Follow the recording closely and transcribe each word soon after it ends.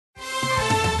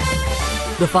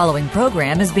The following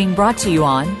program is being brought to you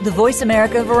on the Voice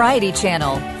America Variety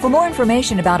Channel. For more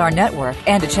information about our network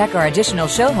and to check our additional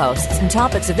show hosts and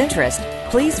topics of interest,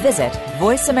 please visit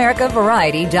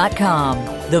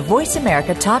voiceamericavariety.com. The Voice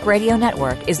America Talk Radio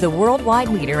Network is the worldwide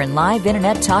leader in live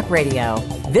Internet talk radio.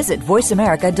 Visit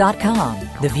voiceamerica.com.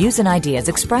 The views and ideas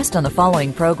expressed on the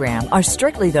following program are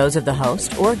strictly those of the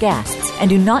host or guests and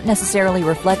do not necessarily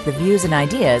reflect the views and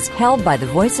ideas held by the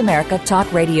Voice America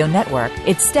Talk Radio Network,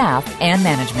 its staff, and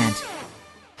management.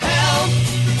 Help!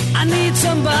 I need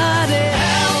somebody.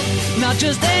 Help! Not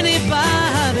just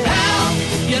anybody.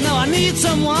 Help! You know I need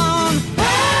someone.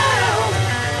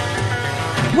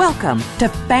 Help! Welcome to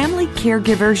Family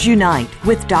Caregivers Unite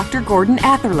with Dr. Gordon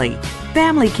Atherley.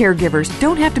 Family caregivers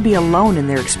don't have to be alone in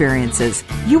their experiences.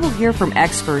 You will hear from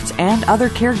experts and other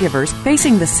caregivers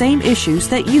facing the same issues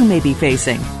that you may be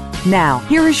facing. Now,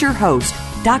 here is your host,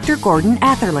 Dr. Gordon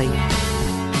Atherley.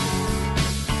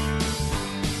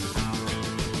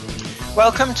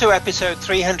 Welcome to episode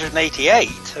 388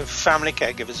 of Family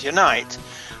Caregivers Unite.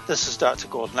 This is Dr.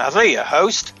 Gordon Atherley, your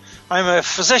host. I'm a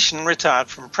physician retired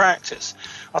from practice.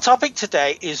 Our topic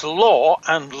today is law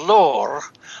and lore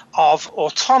of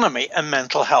autonomy and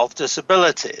mental health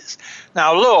disabilities.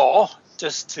 Now, law,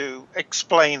 just to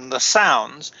explain the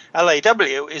sounds,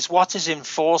 LAW is what is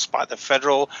enforced by the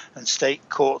federal and state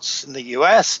courts in the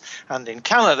US and in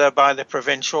Canada by the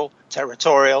provincial,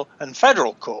 territorial and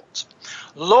federal courts.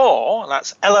 Law,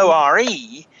 that's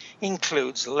LORE,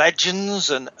 includes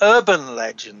legends and urban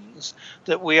legends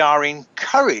that we are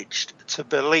encouraged to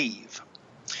believe.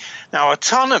 Now,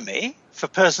 autonomy for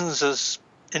persons as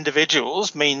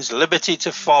individuals means liberty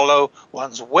to follow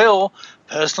one's will,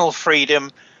 personal freedom,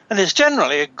 and is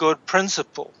generally a good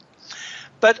principle.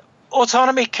 But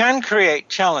autonomy can create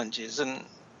challenges, and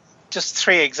just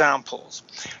three examples.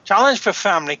 Challenge for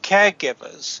family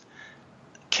caregivers.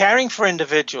 Caring for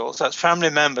individuals, that's family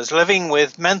members, living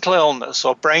with mental illness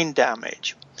or brain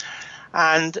damage.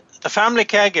 And the family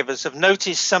caregivers have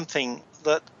noticed something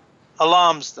that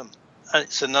alarms them, and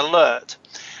it's an alert.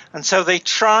 And so they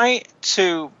try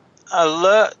to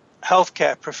alert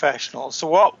healthcare professionals to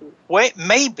what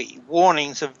may be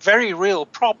warnings of very real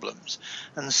problems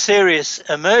and serious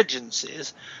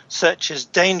emergencies, such as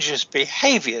dangerous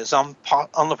behaviors on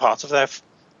the part of their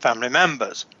family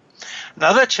members.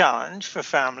 Another challenge for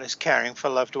families caring for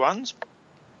loved ones,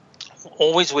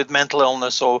 always with mental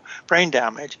illness or brain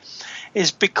damage,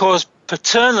 is because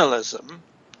paternalism,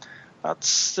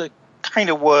 that's the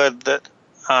kind of word that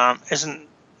isn't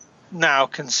now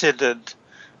considered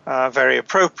very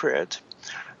appropriate.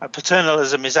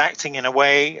 Paternalism is acting in a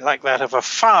way like that of a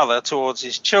father towards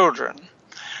his children.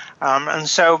 And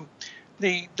so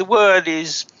the word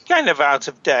is kind of out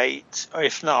of date, or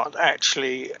if not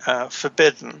actually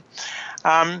forbidden,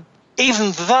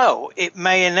 even though it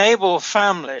may enable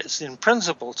families in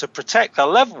principle to protect their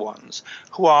loved ones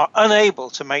who are unable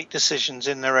to make decisions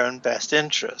in their own best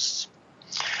interests.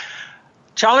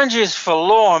 Challenges for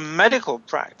law and medical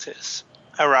practice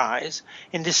arise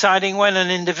in deciding when an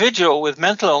individual with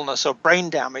mental illness or brain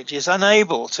damage is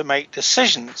unable to make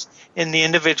decisions in the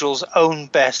individual's own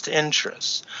best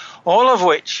interests, all of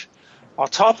which our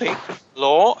topic,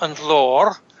 law and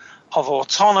lore of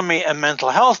autonomy and mental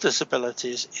health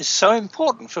disabilities, is so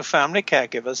important for family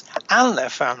caregivers and their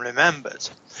family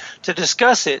members. To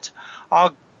discuss it,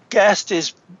 our guest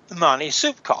is Marni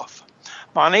Soupcoff.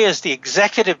 Marni is the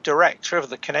Executive Director of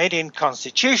the Canadian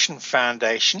Constitution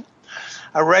Foundation,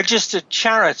 a registered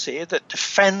charity that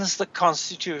defends the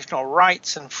constitutional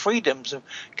rights and freedoms of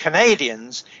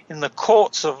Canadians in the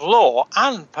courts of law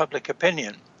and public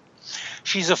opinion.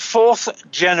 She's a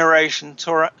fourth-generation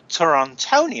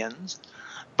Torontonian,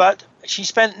 but she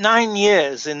spent 9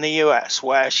 years in the US,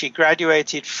 where she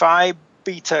graduated Phi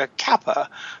Beta Kappa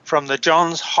from the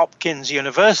Johns Hopkins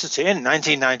University in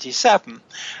 1997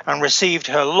 and received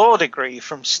her law degree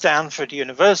from Stanford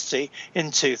University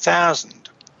in 2000.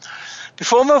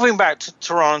 Before moving back to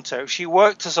Toronto, she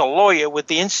worked as a lawyer with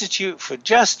the Institute for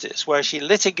Justice, where she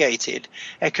litigated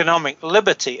economic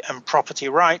liberty and property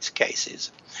rights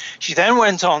cases. She then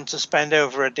went on to spend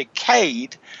over a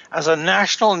decade as a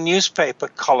national newspaper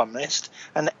columnist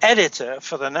and editor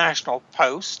for the National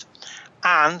Post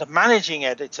and managing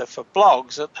editor for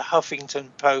blogs at the Huffington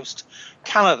Post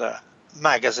Canada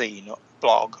magazine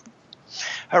blog.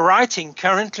 Her writing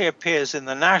currently appears in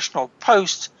the National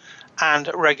Post and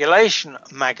Regulation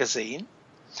magazine.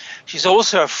 She's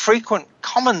also a frequent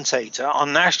commentator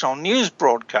on national news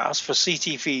broadcasts for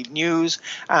CTV News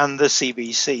and the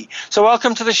CBC. So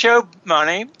welcome to the show,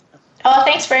 Marni. Oh,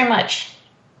 thanks very much.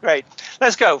 Great.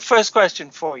 Let's go. First question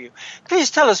for you.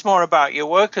 Please tell us more about your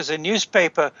work as a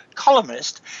newspaper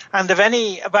columnist and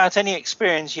about any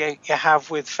experience you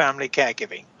have with family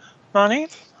caregiving.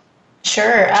 Marni?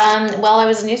 Sure. Well, I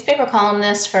was a newspaper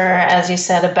columnist for, as you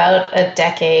said, about a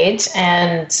decade,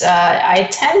 and I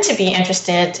tend to be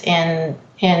interested in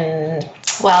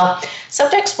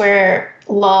subjects where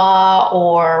law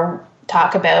or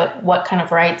talk about what kind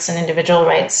of rights and individual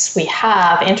rights we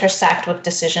have intersect with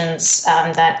decisions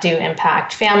that do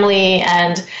impact family.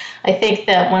 And I think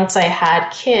that once I had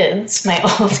kids, my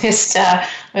oldest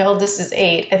is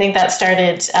 8. I think that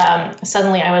started,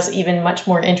 suddenly I was even much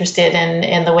more interested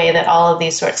in the way that all of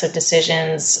these sorts of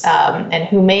decisions and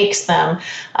who makes them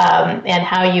and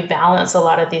how you balance a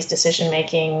lot of these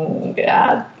decision-making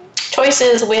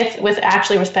choices with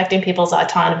actually respecting people's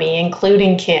autonomy,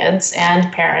 including kids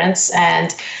and parents.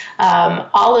 And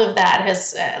all of that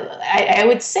has, I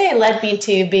would say, led me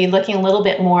to be looking a little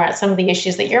bit more at some of the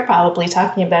issues that you're probably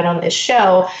talking about on this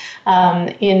show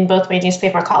in both my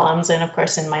newspaper columns and, of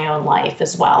course, in my own life,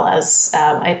 as well as,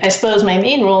 I suppose my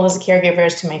main role as a caregiver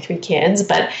is to my 3 kids,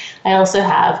 but I also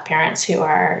have parents who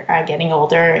are getting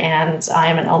older, and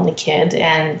I'm an only kid,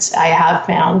 and I have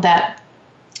found that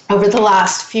over the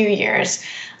last few years,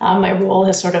 my role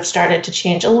has sort of started to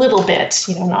change a little bit,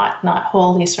 not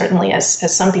wholly, certainly,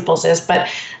 as some people's is, but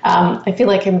I feel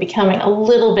like I'm becoming a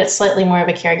little bit slightly more of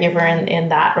a caregiver in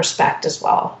that respect as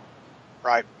well.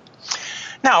 Right.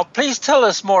 Now, please tell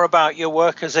us more about your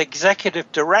work as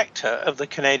Executive Director of the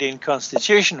Canadian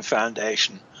Constitution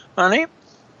Foundation. Marni?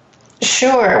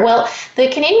 Sure. Well, the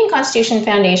Canadian Constitution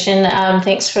Foundation,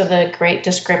 thanks for the great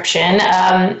description.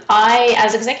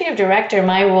 As executive director,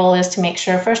 my role is to make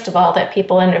sure, first of all, that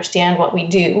people understand what we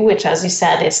do, which, as you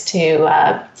said, is to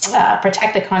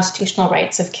protect the constitutional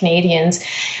rights of Canadians.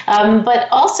 But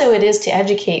also it is to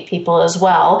educate people as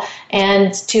well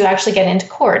and to actually get into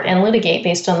court and litigate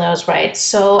based on those rights.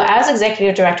 So as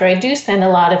executive director, I do spend a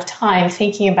lot of time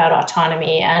thinking about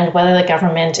autonomy and whether the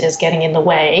government is getting in the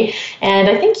way. And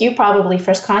I think you probably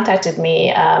first contacted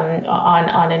me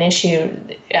on an issue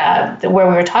where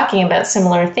we were talking about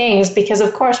similar things, because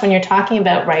of course when you're talking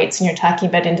about rights and you're talking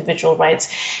about individual rights,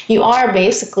 you are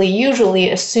basically usually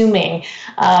assuming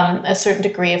a certain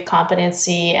degree of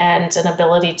competency and an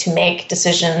ability to make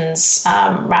decisions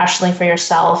rationally for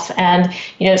yourself. And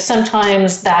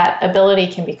sometimes that ability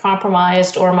can be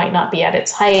compromised or might not be at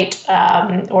its height,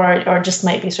 or just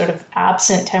might be sort of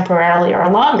absent temporarily or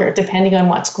longer, depending on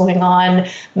what's going on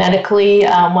medically,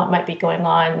 what might be going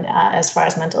on as far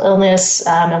as mental illness,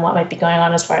 and what might be going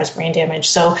on as far as brain damage.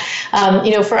 So,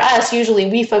 for us, usually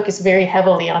we focus very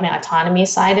heavily on the autonomy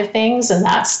side of things, and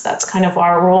that's kind of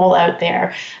our role out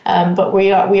there. But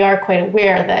we are quite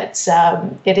aware that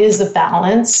it is a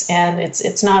balance, and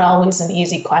it's not always an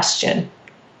easy question.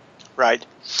 Right.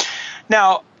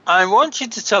 Now, I want you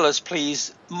to tell us,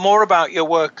 please, more about your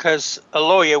work as a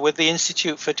lawyer with the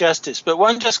Institute for Justice. But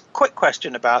one just quick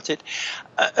question about it.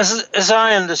 As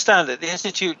I understand it, the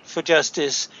Institute for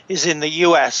Justice is in the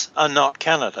US and not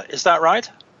Canada. Is that right?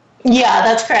 Yeah,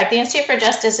 that's correct. The Institute for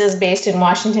Justice is based in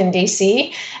Washington,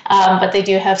 D.C., but they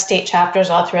do have state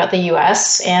chapters all throughout the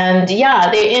U.S. And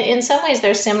yeah, in some ways,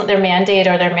 their mandate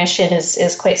or their mission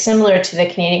is quite similar to the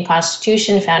Canadian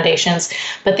Constitution Foundation's,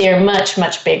 but they are much,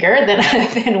 much bigger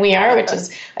than we are, which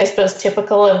is, I suppose,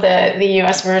 typical of the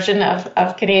U.S. version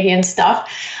of Canadian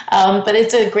stuff. But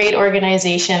it's a great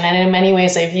organization, and in many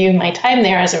ways, I view my time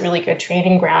there as a really good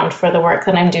training ground for the work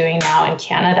that I'm doing now in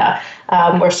Canada.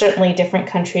 We're certainly different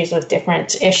countries with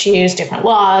different issues, different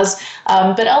laws,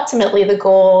 but ultimately the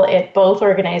goal at both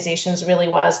organizations really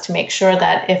was to make sure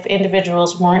that if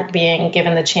individuals weren't being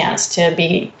given the chance to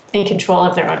be in control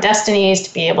of their own destinies,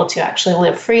 to be able to actually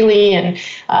live freely and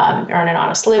earn an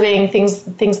honest living, things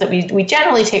that we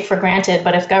generally take for granted,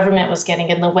 but if government was getting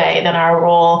in the way, then our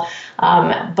role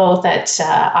both at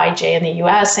IJ in the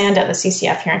US and at the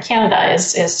CCF here in Canada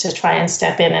is to try and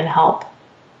step in and help.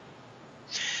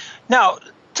 Now,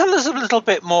 tell us a little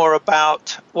bit more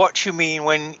about what you mean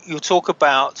when you talk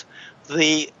about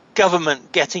the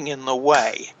government getting in the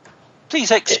way.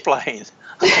 Please explain.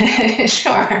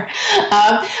 Sure.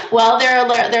 Well,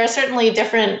 there are certainly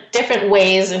different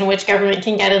ways in which government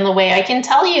can get in the way. I can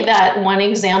tell you that one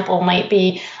example might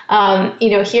be,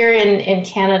 here in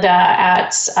Canada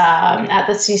at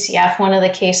the CCF, one of the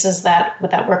cases that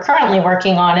we're currently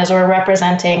working on is we're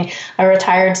representing a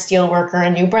retired steel worker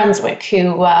in New Brunswick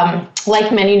who,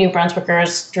 like many New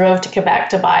Brunswickers, drove to Quebec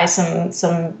to buy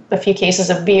several cases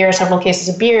of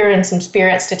beer and some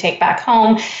spirits to take back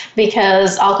home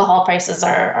because alcohol prices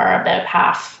are about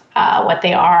half what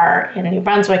they are in New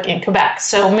Brunswick and Quebec.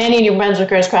 So many New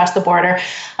Brunswickers cross the border,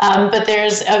 but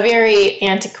there's a very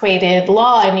antiquated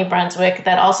law in New Brunswick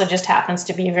that also just happens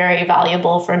to be very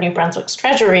valuable for New Brunswick's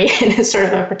treasury. And it's sort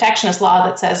of a protectionist law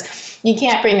that says you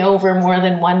can't bring over more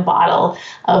than one bottle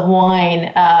of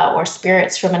wine or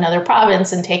spirits from another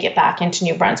province and take it back into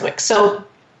New Brunswick. So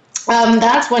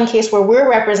that's one case where we're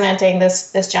representing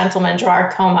this gentleman,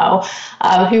 Gerard Como,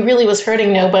 who really was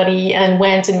hurting nobody and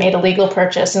went and made a legal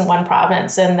purchase in one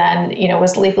province and then,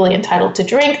 was legally entitled to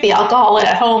drink the alcohol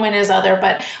at home in his other,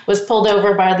 but was pulled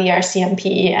over by the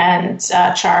RCMP and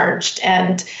charged.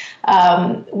 And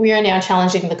we are now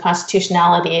challenging the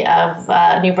constitutionality of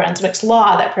New Brunswick's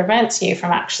law that prevents you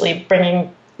from actually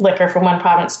bringing liquor from one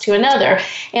province to another.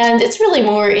 And it's really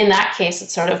more, in that case,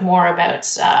 it's sort of more about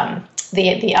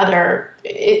the other.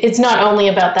 It's not only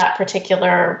about that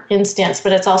particular instance,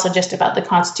 but it's also just about the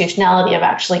constitutionality of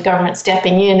actually government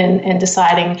stepping in and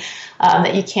deciding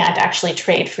that you can't actually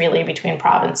trade freely between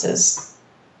provinces.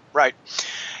 Right.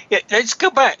 Yeah, let's go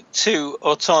back to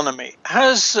autonomy.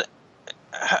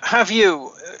 Have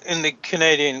you, in the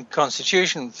Canadian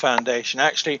Constitution Foundation,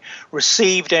 actually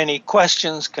received any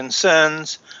questions,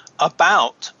 concerns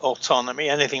about autonomy,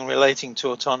 anything relating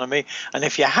to autonomy? And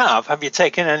if you have you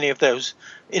taken any of those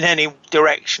in any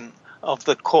direction of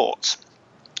the courts?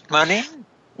 Marni?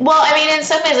 Well, I mean, in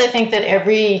some ways, I think that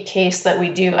every case that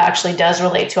we do actually does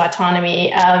relate to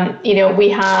autonomy. We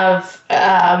have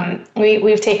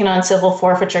we've taken on civil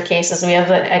forfeiture cases. We have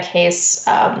a case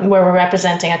where we're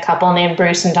representing a couple named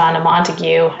Bruce and Donna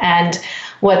Montague, and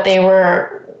what they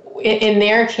were in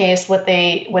their case, what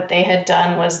they had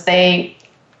done was they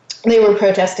were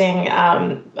protesting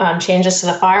changes to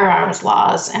the firearms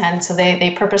laws, and so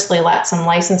they purposely let some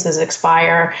licenses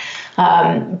expire.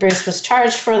 Bruce was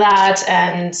charged for that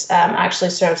and actually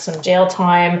served some jail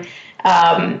time,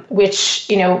 which,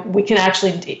 we can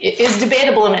actually, is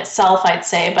debatable in itself, I'd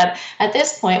say. But at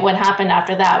this point, what happened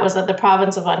after that was that the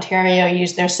province of Ontario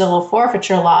used their civil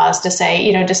forfeiture laws to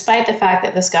say, despite the fact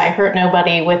that this guy hurt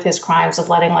nobody with his crimes of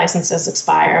letting licenses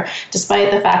expire,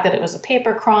 despite the fact that it was a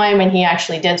paper crime and he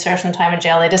actually did serve some time in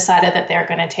jail, they decided that they're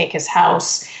going to take his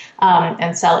house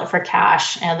and sell it for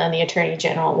cash, and then the Attorney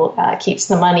General keeps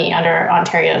the money under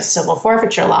Ontario's civil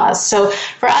forfeiture laws. So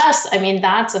for us, I mean,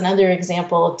 that's another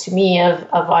example to me of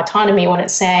autonomy, when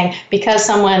it's saying because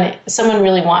someone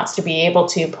really wants to be able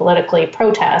to politically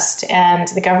protest, and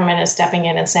the government is stepping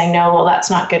in and saying, no, well,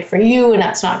 that's not good for you and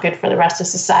that's not good for the rest of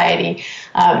society.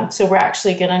 So we're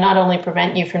actually going to not only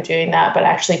prevent you from doing that, but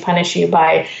actually punish you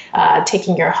by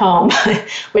taking your home,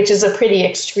 which is a pretty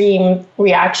extreme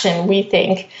reaction, we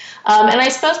think. And I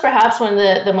suppose perhaps one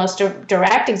of the most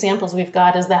direct examples we've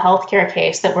got is the healthcare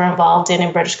case that we're involved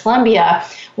in British Columbia,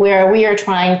 where we are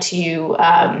trying to,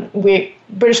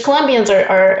 British Columbians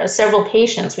are several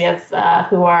patients we have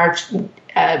who are,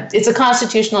 it's a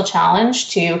constitutional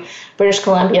challenge to British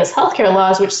Columbia's healthcare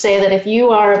laws, which say that if you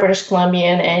are a British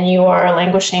Columbian and you are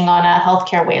languishing on a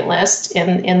healthcare wait list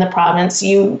in the province,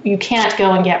 you can't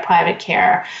go and get private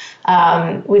care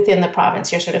within the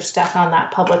province. You're sort of stuck on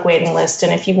that public waiting list.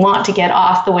 And if you want to get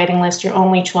off the waiting list, your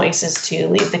only choice is to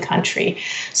leave the country.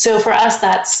 So for us,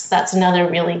 that's another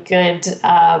really good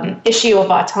issue of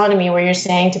autonomy, where you're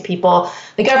saying to people,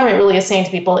 the government really is saying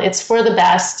to people, it's for the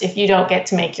best if you don't get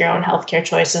to make your own healthcare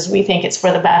choices. We think it's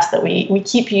for the best that we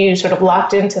keep you sort of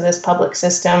locked into this public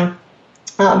system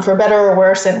for better or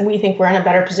worse, and we think we're in a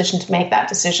better position to make that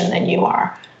decision than you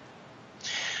are.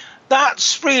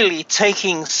 That's really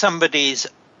taking somebody's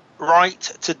right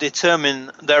to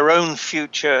determine their own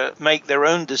future, make their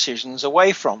own decisions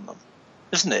away from them,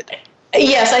 isn't it?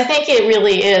 Yes, I think it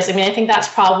really is. I mean, I think that's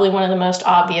probably one of the most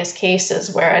obvious cases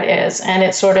where it is. And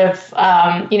it's sort of,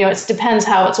 it depends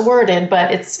how it's worded, but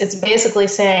it's basically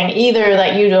saying either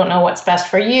that you don't know what's best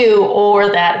for you, or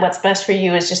that what's best for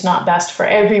you is just not best for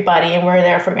everybody. And we're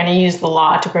therefore going to use the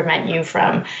law to prevent you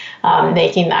from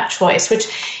making that choice,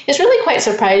 which is really quite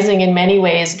surprising in many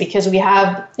ways, because we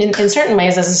have, in certain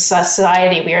ways as a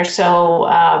society, we are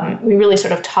so, we really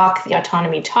sort of talk the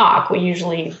autonomy talk. We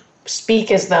usually speak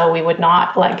as though we would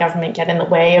not let government get in the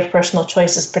way of personal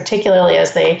choices, particularly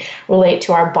as they relate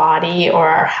to our body or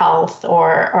our health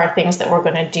or things that we're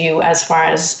going to do as far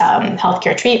as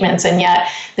healthcare treatments. And yet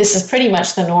this is pretty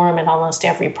much the norm in almost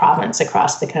every province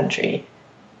across the country.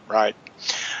 Right.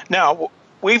 Now,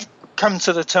 we've come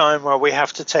to the time where we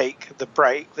have to take the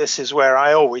break. This is where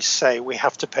I always say we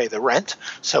have to pay the rent,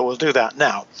 so we'll do that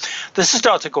now. This is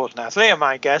Dr. Gordon Atherley, and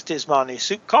my guest is Marni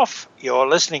Soupcoff. You're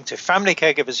listening to Family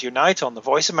Caregivers Unite on the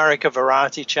Voice America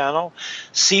Variety Channel,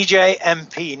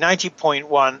 CJMP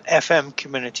 90.1 FM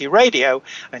Community Radio,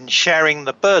 and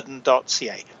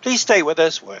sharingtheburden.ca. Please stay with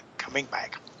us. We're coming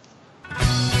back.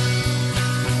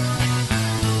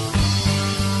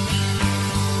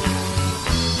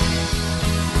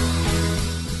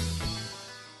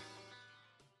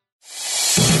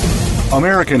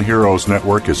 American Heroes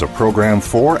Network is a program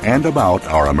for and about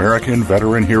our American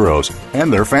veteran heroes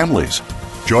and their families.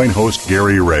 Join host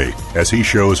Gary Ray as he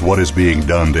shows what is being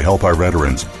done to help our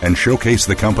veterans and showcase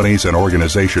the companies and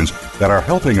organizations that are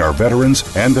helping our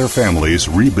veterans and their families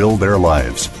rebuild their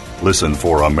lives. Listen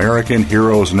for American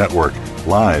Heroes Network,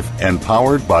 live and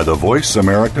powered by the Voice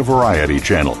America Variety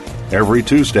Channel, every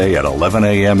Tuesday at 11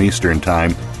 a.m. Eastern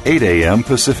Time, 8 a.m.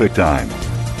 Pacific Time.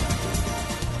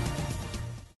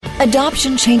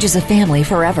 Adoption changes a family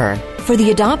forever, for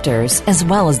the adopters as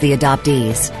well as the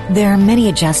adoptees. There are many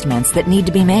adjustments that need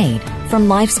to be made, from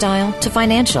lifestyle to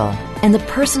financial, and the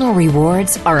personal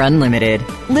rewards are unlimited.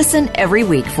 Listen every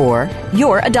week for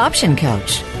Your Adoption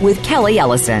Coach with Kelly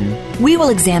Ellison. We will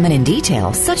examine in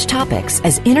detail such topics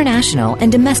as international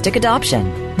and domestic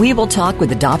adoption. We will talk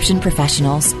with adoption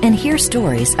professionals and hear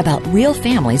stories about real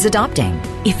families adopting.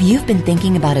 If you've been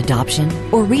thinking about adoption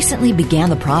or recently began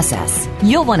the process,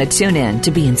 you'll want to tune in to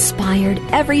be inspired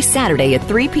every Saturday at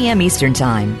 3 p.m. Eastern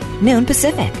Time, noon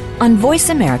Pacific, on Voice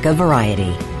America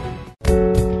Variety.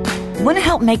 Want to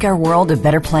help make our world a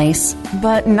better place,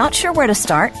 but not sure where to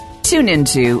start? Tune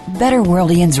into Better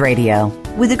Worldians Radio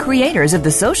with the creators of the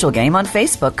social game on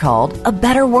Facebook called A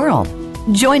Better World.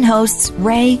 Join hosts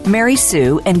Ray, Mary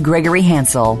Sue, and Gregory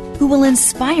Hansel, who will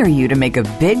inspire you to make a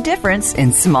big difference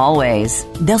in small ways.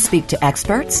 They'll speak to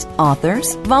experts,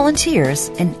 authors, volunteers,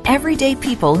 and everyday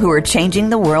people who are changing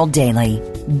the world daily.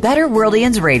 Better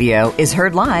Worldians Radio is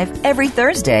heard live every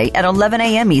Thursday at 11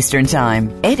 a.m. Eastern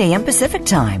Time, 8 a.m. Pacific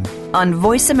Time on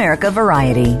Voice America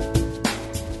Variety.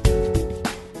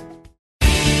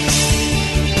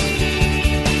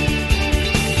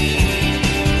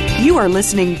 You are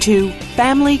listening to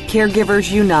Family Caregivers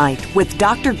Unite with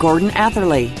Dr. Gordon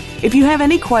Atherley. If you have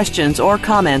any questions or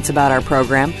comments about our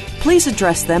program, please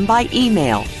address them by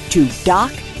email to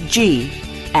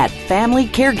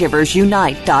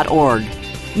docg@familycaregiversunite.org.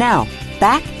 Now,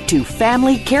 back to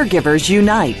Family Caregivers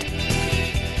Unite.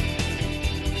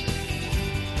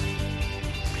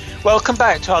 Welcome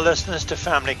back to our listeners to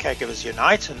Family Caregivers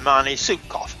Unite and Marni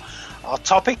Soupcoff. Our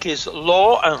topic is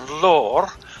Law and Lore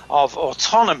of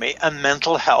Autonomy and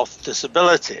Mental Health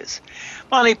Disabilities.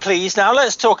 Marni, please, now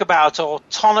let's talk about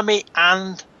autonomy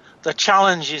and the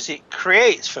challenges it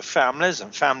creates for families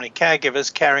and family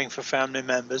caregivers caring for family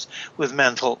members with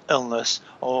mental illness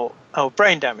or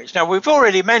brain damage. Now, we've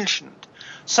already mentioned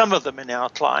some of them in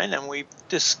outline, and we've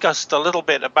discussed a little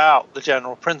bit about the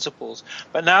general principles,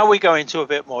 but now we go into a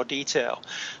bit more detail.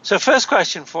 So first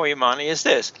question for you, Marni, is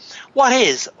this. What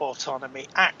is autonomy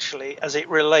actually as it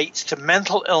relates to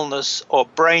mental illness or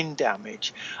brain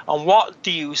damage, and what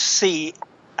do you see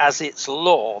as its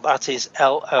law, that is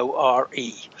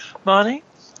L-O-R-E? Marni?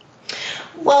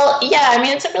 Well, yeah, I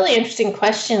mean, it's a really interesting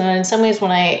question, and in some ways when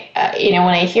I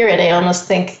hear it, I almost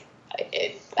think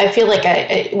I feel like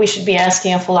we should be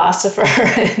asking a philosopher,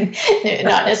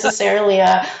 not necessarily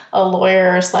a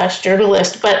lawyer /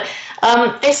 journalist. But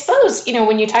I suppose,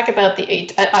 when you talk about the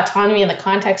autonomy in the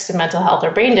context of mental health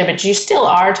or brain damage, you still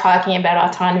are talking about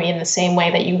autonomy in the same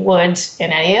way that you would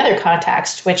in any other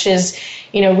context, which is,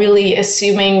 really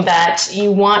assuming that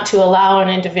you want to allow an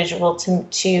individual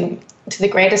to the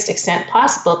greatest extent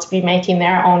possible to be making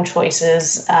their own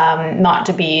choices, not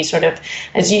to be sort of,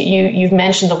 as you've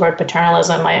mentioned the word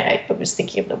paternalism, I was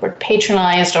thinking of the word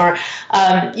patronized, or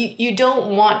you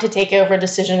don't want to take over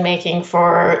decision-making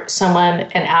for someone,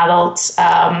 an adult,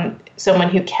 someone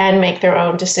who can make their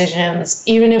own decisions,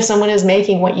 even if someone is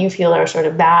making what you feel are sort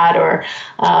of bad or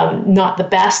not the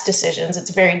best decisions. It's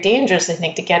very dangerous, I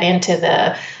think, to get into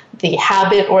the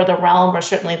habit or the realm, or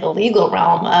certainly the legal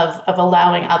realm of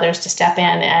allowing others to step in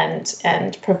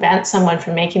and prevent someone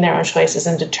from making their own choices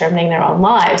and determining their own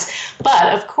lives.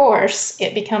 But of course,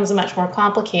 it becomes much more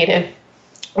complicated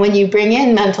when you bring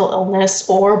in mental illness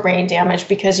or brain damage,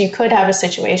 because you could have a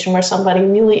situation where somebody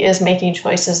really is making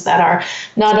choices that are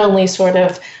not only sort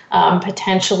of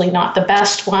potentially not the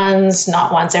best ones,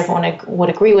 not ones everyone would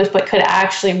agree with, but could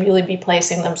actually really be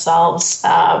placing themselves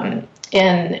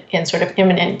in sort of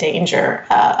imminent danger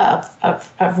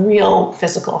of real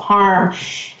physical harm.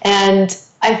 And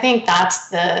I think that's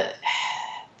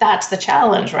that's the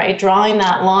challenge, right? Drawing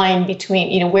that line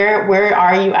between, where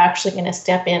are you actually going to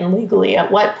step in legally?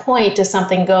 At what point does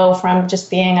something go from just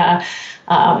being a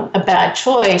bad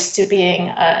choice to being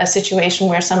a situation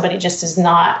where somebody just is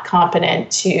not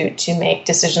competent to make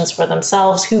decisions for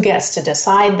themselves? Who gets to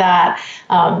decide that?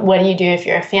 What do you do if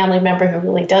you're a family member who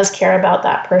really does care about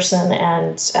that person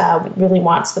and really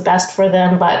wants the best for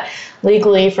them, but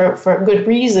legally for good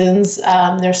reasons,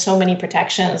 there's so many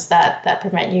protections that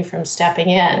prevent you from stepping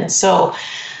in. So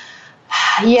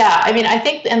yeah, I mean, I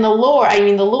think, and the lore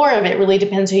of it really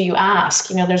depends who you ask.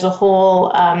 There's a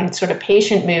whole sort of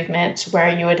patient movement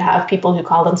where you would have people who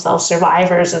call themselves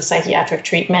survivors of psychiatric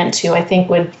treatment who I think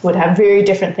would have very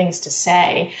different things to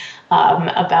say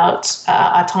about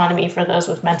autonomy for those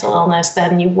with mental illness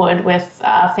than you would with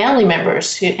family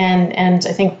members who, and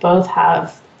I think both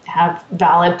have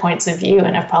valid points of view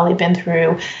and have probably been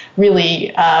through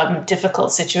really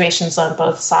difficult situations on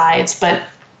both sides. But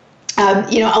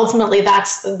ultimately,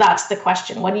 that's the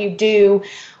question. What do you do?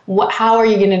 How are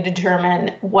you going to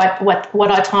determine what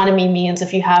autonomy means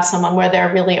if you have someone where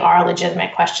there really are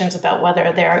legitimate questions about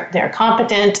whether they're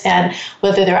competent and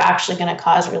whether they're actually going to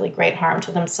cause really great harm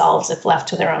to themselves if left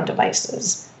to their own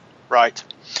devices? Right.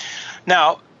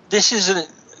 Now, this is a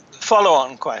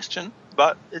follow-on question,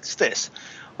 but it's this.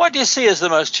 What do you see as the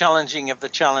most challenging of the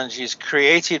challenges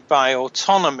created by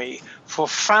autonomy for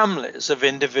families of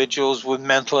individuals with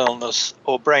mental illness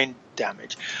or brain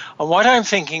damage? And what I'm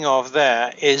thinking of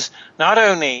there is not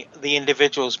only the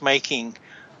individuals making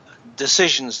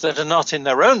decisions that are not in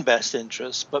their own best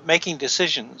interest, but making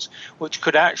decisions which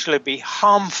could actually be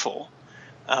harmful,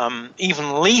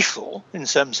 even lethal in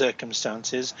some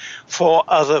circumstances, for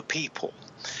other people.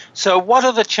 So what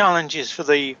are the challenges for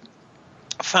the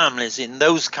families in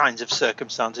those kinds of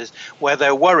circumstances where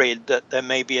they're worried that there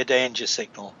may be a danger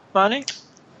signal? Marni?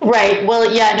 Right.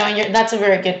 Well, yeah, no, that's a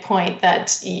very good point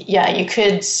that, yeah,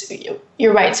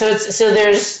 you're right. So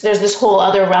there's this whole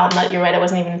other realm that you're right, I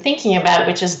wasn't even thinking about,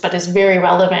 but is very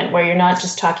relevant, where you're not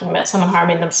just talking about someone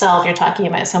harming themselves, you're talking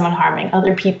about someone harming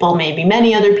other people, maybe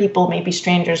many other people, maybe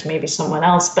strangers, maybe someone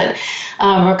else. But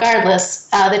regardless,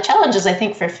 the challenges I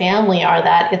think for family are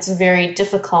that it's very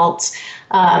difficult.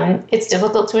 It's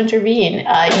difficult to intervene.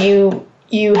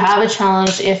 You have a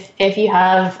challenge if you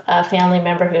have a family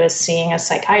member who is seeing a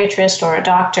psychiatrist or a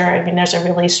doctor. I mean, there's a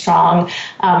really strong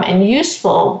and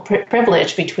useful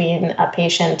privilege between a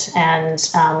patient and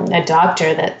a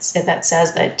doctor that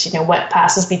says that what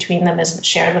passes between them isn't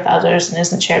shared with others and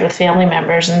isn't shared with family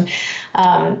members. And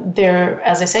there,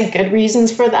 as I said, good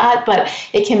reasons for that. But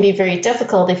it can be very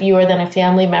difficult if you are then a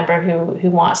family member who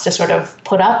wants to sort of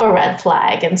put up a red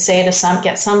flag and say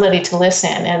get somebody to listen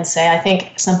and say, I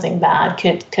think something bad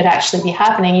could actually be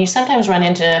happening. You sometimes run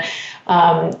into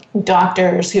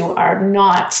doctors who are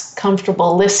not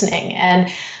comfortable listening.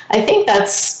 And I think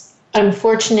that's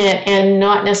unfortunate and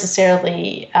not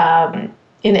necessarily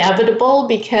inevitable,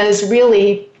 because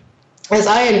really, as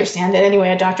I understand it anyway,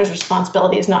 a doctor's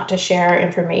responsibility is not to share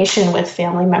information with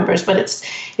family members, but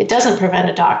it doesn't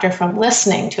prevent a doctor from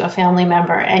listening to a family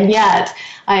member. And yet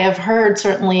I have heard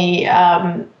certainly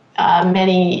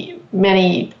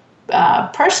many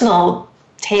personal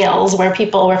tales where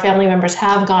family members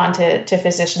have gone to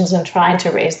physicians and tried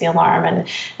to raise the alarm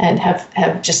and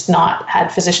have just not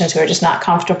had physicians who are just not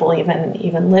comfortable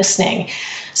even listening.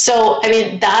 So, I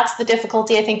mean, that's the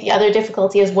difficulty. I think the other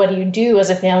difficulty is, what do you do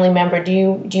as a family member? Do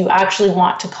you actually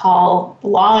want to call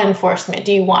law enforcement?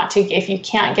 Do you want to, if you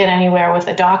can't get anywhere with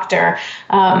a doctor,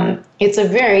 it's a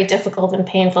very difficult and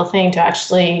painful thing to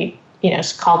actually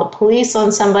call the police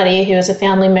on somebody who is a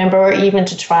family member, or even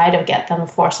to try to get them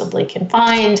forcibly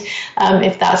confined,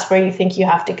 if that's where you think you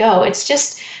have to go. It's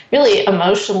just really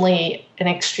emotionally an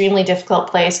extremely difficult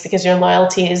place, because your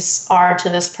loyalties are to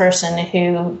this person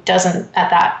who doesn't at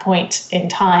that point in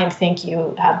time think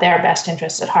you have their best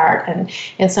interests at heart. And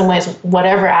in some ways,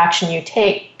 whatever action you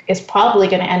take is probably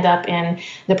going to end up in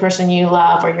the person you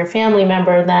love or your family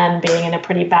member then being in a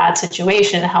pretty bad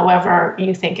situation. However,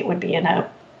 you think it would be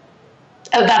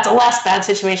that's a less bad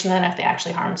situation than if they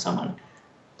actually harm someone.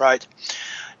 Right.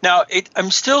 Now, I'm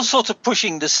still sort of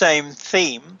pushing the same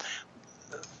theme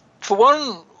for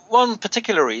one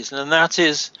particular reason, and that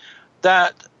is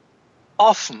that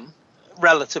often,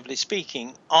 relatively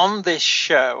speaking, on this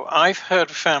show, I've heard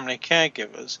family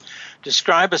caregivers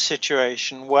describe a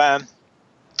situation where,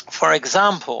 for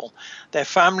example, their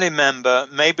family member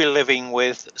may be living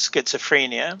with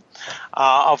schizophrenia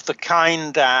of the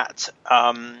kind that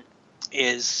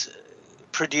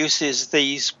produces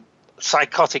these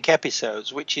psychotic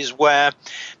episodes, which is where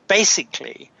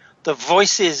basically the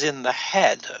voices in the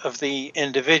head of the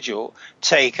individual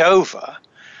take over,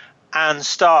 and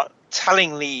start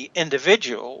telling the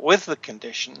individual with the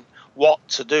condition what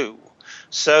to do,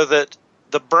 so that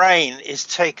the brain is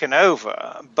taken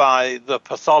over by the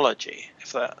pathology,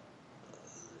 if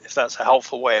that's a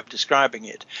helpful way of describing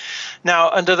it. Now,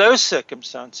 under those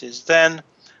circumstances, then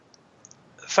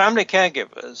family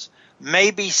caregivers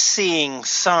may be seeing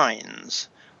signs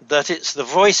that it's the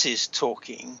voices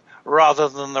talking rather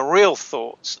than the real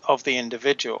thoughts of the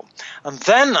individual. And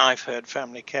then I've heard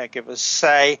family caregivers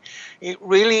say,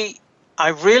 I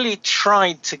really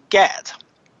tried to get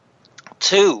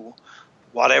to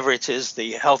whatever it is,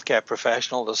 the healthcare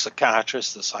professional, the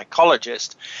psychiatrist, the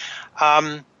psychologist.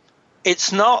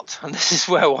 It's not, and this is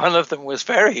where one of them was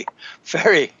very,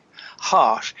 very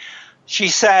harsh. She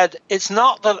said, it's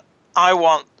not that I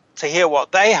want to hear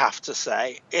what they have to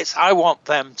say, it's I want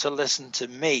them to listen to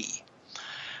me.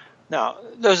 Now,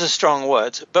 those are strong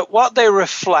words, but what they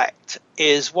reflect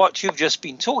is what you've just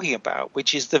been talking about,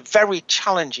 which is the very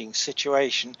challenging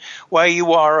situation where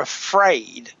you are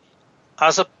afraid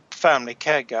as a family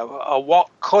caregiver of what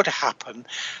could happen,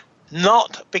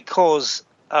 not because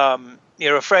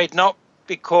you're afraid, not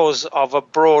because of a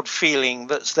broad feeling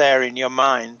that's there in your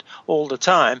mind all the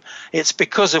time. It's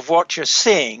because of what you're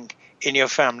seeing in your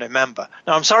family member.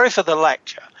 Now, I'm sorry for the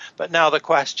lecture, but now the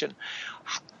question.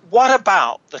 What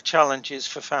about the challenges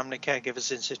for family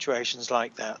caregivers in situations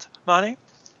like that? Marni?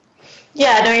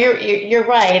 Yeah, no, you're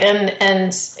right, and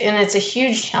it's a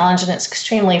huge challenge, and it's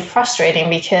extremely frustrating,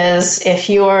 because if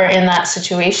you're in that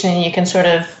situation, you can sort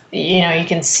of, you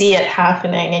can see it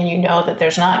happening, and you know that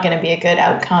there's not going to be a good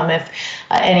outcome if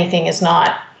anything is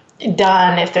not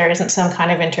done, if there isn't some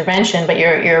kind of intervention. But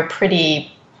your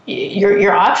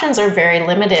options are very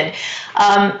limited.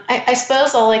 I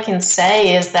suppose all I can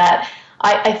say is that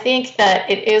I think that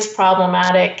it is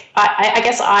problematic. I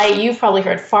guess you've probably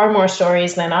heard far more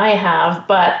stories than I have,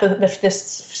 but the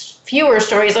fewer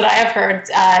stories that I have heard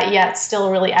yet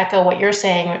still really echo what you're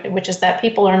saying, which is that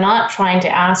people are not trying to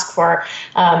ask for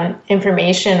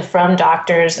information from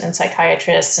doctors and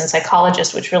psychiatrists and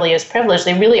psychologists, which really is privilege.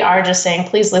 They really are just saying,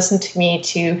 please listen to me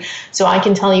so I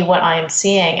can tell you what I am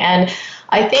seeing. And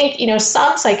I think,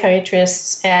 some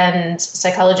psychiatrists and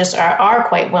psychologists are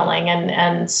quite willing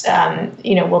and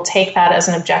will take that as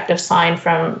an objective sign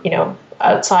from,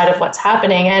 outside of what's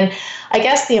happening. And I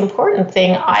guess the important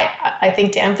thing I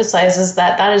think to emphasize is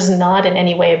that is not in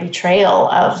any way a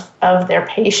betrayal of their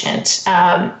patient.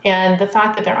 And the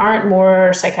fact that there aren't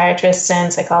more psychiatrists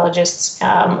and psychologists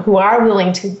who are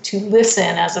willing to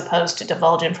listen as opposed to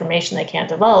divulge information they can't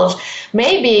divulge,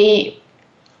 maybe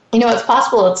it's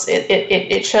possible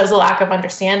it shows a lack of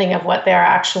understanding of what their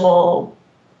actual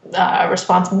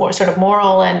sort of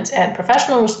moral and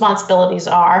professional responsibilities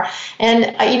are.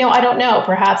 And I don't know.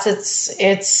 Perhaps it's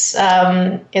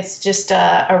just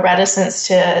a reticence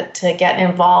to get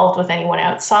involved with anyone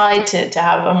outside, to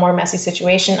have a more messy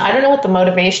situation. I don't know what the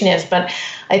motivation is, but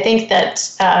I think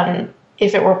that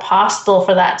if it were possible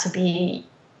for that to be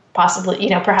possibly,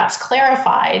 perhaps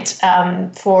clarified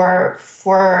for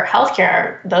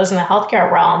healthcare, those in the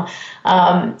healthcare realm,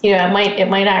 it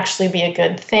might actually be a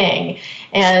good thing.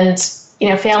 And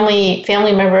family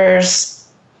members,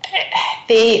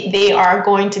 they are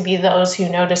going to be those who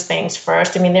notice things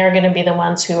first. I mean, they're going to be the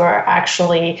ones who are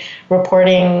actually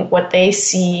reporting what they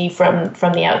see from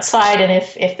the outside. And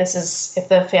if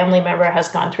the family member has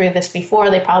gone through this before,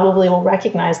 they probably will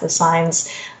recognize the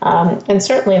signs. And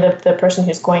certainly the person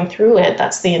who's going through it,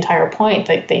 that's the entire point.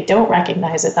 They don't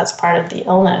recognize it. That's part of the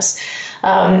illness.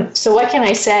 So what can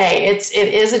I say? It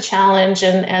is a challenge,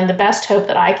 and the best hope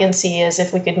that I can see is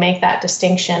if we could make that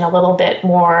distinction a little bit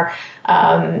more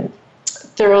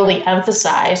thoroughly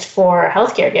emphasized for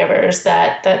health caregivers,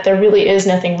 that there really is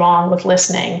nothing wrong with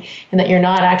listening, and that you're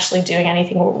not actually doing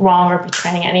anything wrong or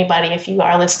betraying anybody if you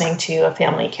are listening to a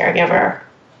family caregiver.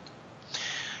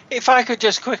 If I could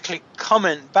just quickly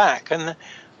comment back, and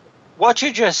what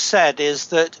you just said is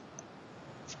that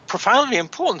profoundly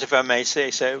important, if I may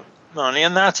say so, Marni,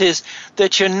 and that is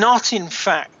that you're not in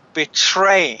fact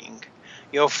betraying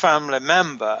your family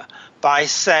member by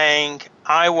saying,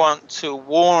 I want to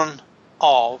warn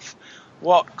of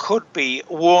what could be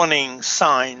warning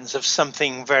signs of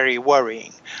something very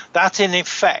worrying. That, in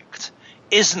effect,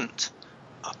 isn't,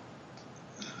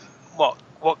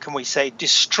 what can we say,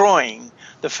 destroying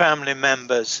the family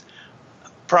member's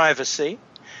privacy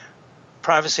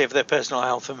of their personal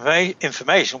health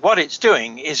information. What it's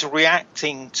doing is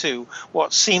reacting to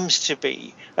what seems to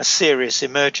be a serious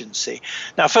emergency.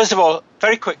 Now, first of all,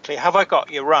 very quickly, have I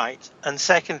got you right? And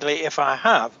secondly, if I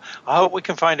have, I hope we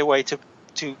can find a way to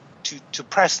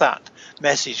press that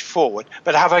message forward.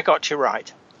 But have I got you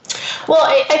right? Well,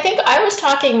 I think I was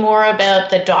talking more about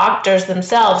the doctors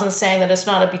themselves and saying that it's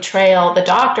not a betrayal. The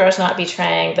doctor is not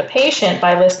betraying the patient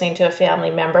by listening to a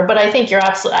family member. But I think you're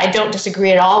absolutely, I don't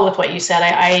disagree at all with what you said.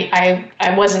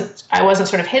 I wasn't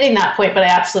sort of hitting that point, but I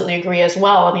absolutely agree as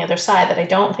well on the other side that I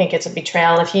don't think it's a betrayal.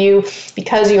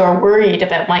 Because you are worried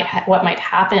about what might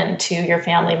happen to your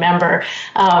family member,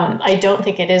 I don't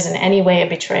think it is in any way a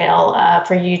betrayal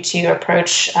for you to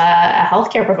approach a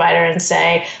healthcare provider and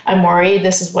say, I'm worried,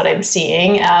 this is what I'm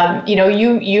seeing.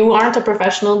 You aren't a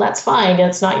professional, that's fine.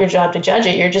 It's not your job to judge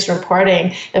it. You're just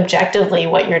reporting objectively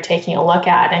what you're taking a look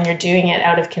at, and you're doing it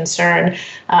out of concern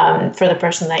for the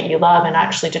person that you love, and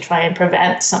actually to try and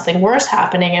prevent something worse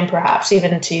happening, and perhaps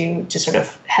even to sort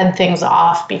of head things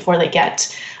off before they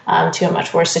get to a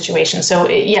much worse situation. So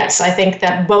yes, I think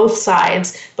that both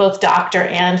sides, both doctor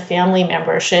and family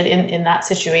member, should, in that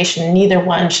situation, neither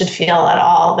one should feel at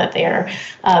all that they are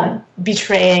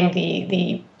betraying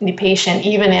the patient,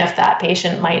 even if that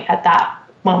patient might at that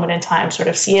moment in time sort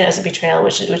of see it as a betrayal,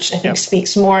 which I think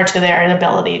speaks more to their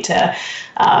inability to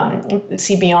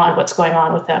see beyond what's going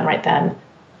on with them right then.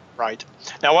 Right.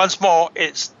 Now, once more,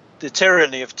 it's the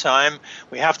tyranny of time.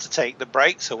 We have to take the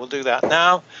break, so we'll do that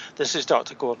now. This is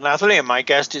Dr. Gordon Atherley, and my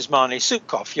guest is Marni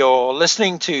Soupcoff. You're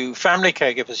listening to Family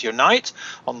Caregivers Unite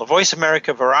on the Voice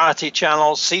America Variety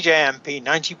Channel, CJMP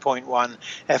 90.1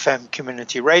 FM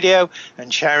Community Radio,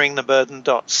 and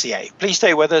sharingtheburden.ca. Please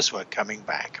stay with us. We're coming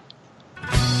back.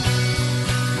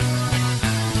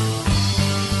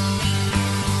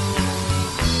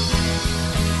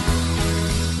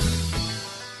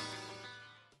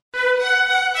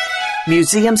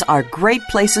 Museums are great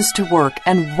places to work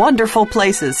and wonderful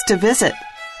places to visit.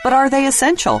 But are they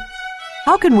essential?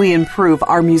 How can we improve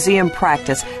our museum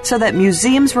practice so that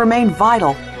museums remain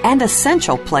vital and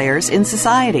essential players in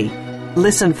society?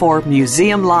 Listen for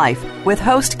Museum Life with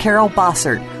host Carol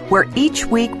Bossert, where each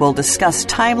week we'll discuss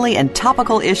timely and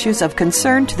topical issues of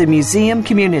concern to the museum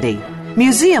community.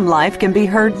 Museum Life can be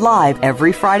heard live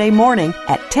every Friday morning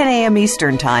at 10 a.m.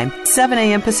 Eastern Time, 7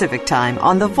 a.m. Pacific Time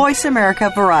on the Voice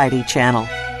America Variety Channel.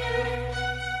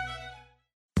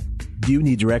 Do you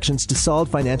need directions to solid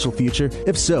financial future?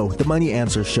 If so, the Money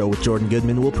Answer Show with Jordan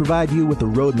Goodman will provide you with a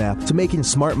roadmap to making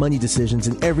smart money decisions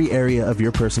in every area of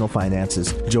your personal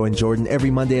finances. Join Jordan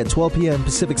every Monday at 12 p.m.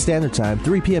 Pacific Standard Time,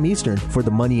 3 p.m. Eastern for the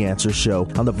Money Answer Show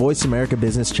on the Voice America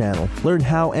Business Channel. Learn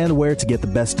how and where to get the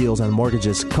best deals on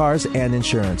mortgages, cars, and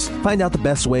insurance. Find out the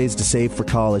best ways to save for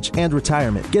college and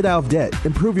retirement, get out of debt,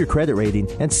 improve your credit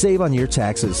rating, and save on your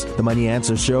taxes. The Money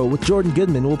Answer Show with Jordan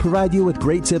Goodman will provide you with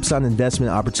great tips on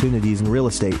investment opportunities in real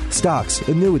estate, stocks,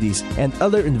 annuities, and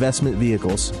other investment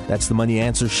vehicles. That's the Money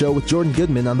Answer Show with Jordan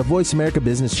Goodman on the Voice America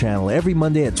Business Channel every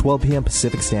Monday at 12 p.m.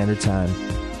 Pacific Standard Time.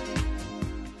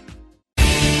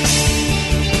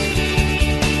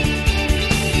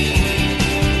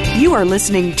 You are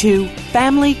listening to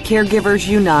Family Caregivers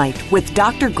Unite with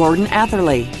Dr. Gordon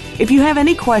Atherley. If you have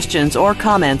any questions or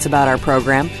comments about our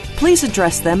program, please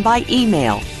address them by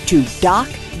email to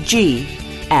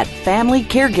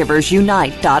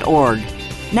docg@familycaregiversunite.org.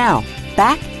 Now,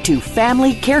 back to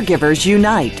Family Caregivers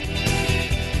Unite.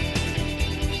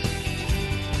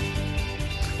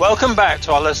 Welcome back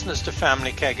to our listeners to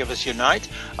Family Caregivers Unite.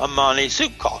 I'm Marni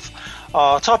Soupcoff.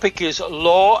 Our topic is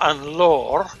law and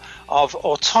lore of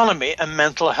autonomy and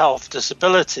mental health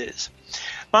disabilities.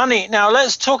 Marni, now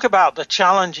let's talk about the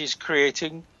challenges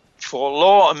created for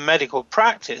law and medical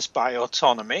practice by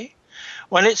autonomy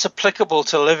when it's applicable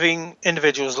to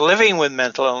individuals living with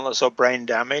mental illness or brain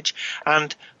damage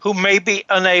and who may be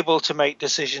unable to make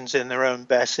decisions in their own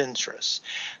best interests.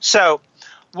 So,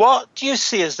 what do you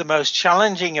see as the most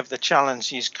challenging of the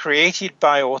challenges created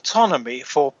by autonomy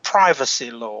for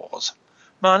privacy laws?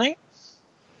 Marni?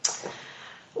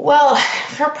 Well,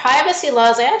 for privacy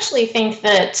laws, I actually think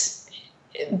that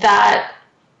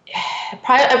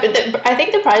I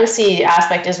think the privacy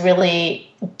aspect is really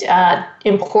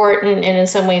important and in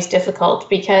some ways difficult,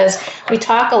 because we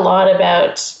talk a lot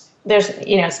about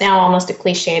it's now almost a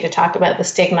cliche to talk about the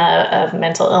stigma of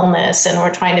mental illness, and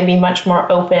we're trying to be much more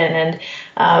open,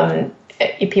 and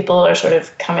people are sort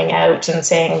of coming out and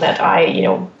saying that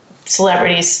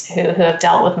celebrities who have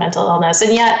dealt with mental illness.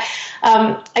 And yet,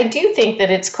 I do think that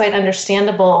it's quite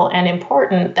understandable and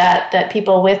important that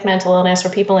people with mental illness, or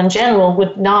people in general,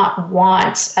 would not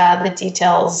want the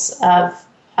details of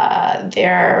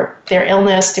their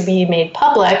illness to be made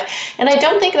public. And I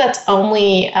don't think that's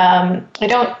only,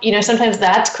 sometimes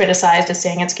that's criticized as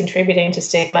saying it's contributing to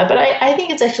stigma, but I think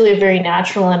it's actually a very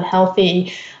natural and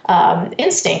healthy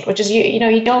instinct, which is,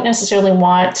 you don't necessarily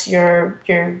want your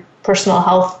personal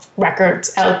health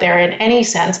records out there in any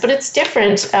sense, but it's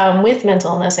different with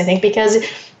mental illness, I think, because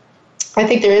I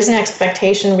think there is an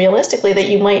expectation realistically that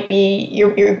you might be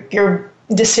your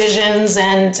decisions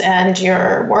and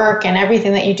your work and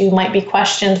everything that you do might be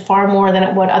questioned far more than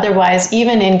it would otherwise,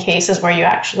 even in cases where you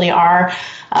actually are,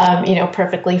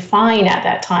 perfectly fine at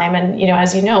that time. And,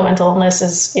 as you know, mental illness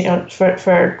is,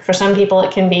 for some people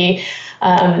it can be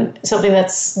something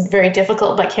that's very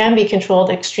difficult, but can be controlled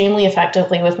extremely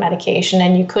effectively with medication.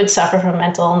 And you could suffer from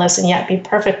mental illness and yet be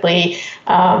perfectly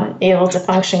able to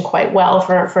function quite well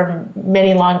for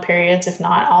many long periods, if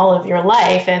not all of your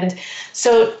life. And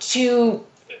so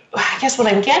I guess what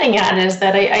I'm getting at is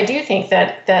that I do think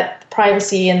that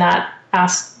privacy in that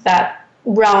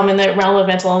realm, in the realm of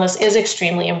mental illness, is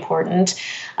extremely important.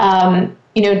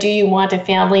 Do you want a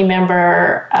family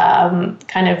member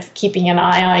kind of keeping an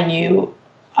eye on you?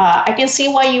 I can see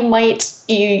why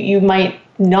you might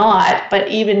not, but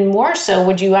even more so,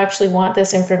 would you actually want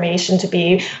this information to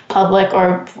be public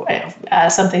or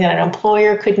something that an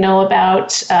employer could know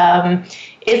about?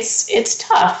 It's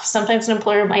tough. Sometimes an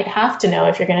employer might have to know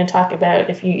if you're going to talk about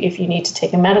if you need to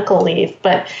take a medical leave,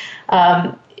 but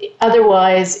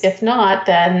otherwise, if not,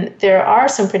 then there are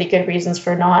some pretty good reasons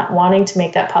for not wanting to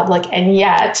make that public. And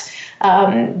yet,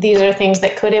 these are things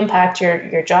that could impact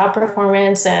your job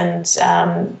performance, and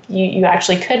you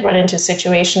actually could run into a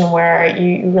situation where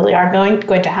you really are going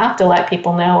to have to let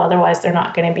people know. Otherwise, they're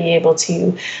not going to be able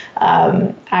to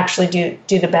actually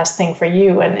do the best thing for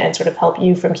you and sort of help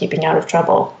you from keeping out of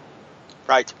trouble.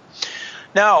 Right.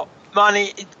 Now,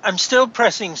 Marni, I'm still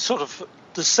pressing sort of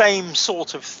the same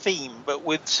sort of theme, but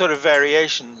with sort of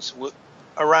variations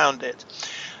around it.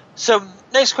 So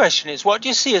next question is, what do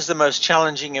you see as the most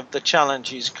challenging of the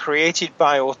challenges created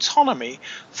by autonomy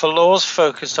for laws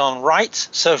focused on rights,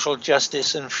 social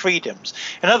justice, and freedoms?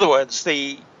 In other words,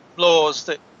 the laws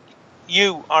that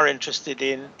you are interested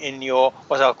in your,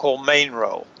 what I'll call, main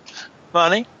role.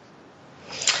 Marni?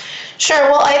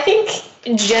 Sure. Well, I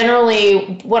think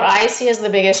generally what I see as the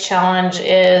biggest challenge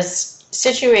is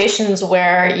situations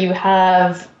where you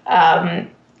have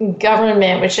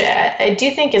government, which I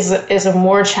do think is a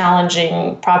more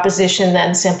challenging proposition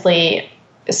than simply,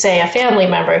 say, a family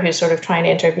member who's sort of trying to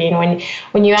intervene.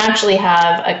 When you actually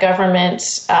have a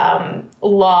government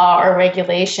law or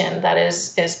regulation that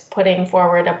is putting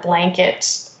forward a blanket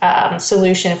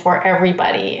solution for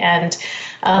everybody. And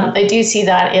I do see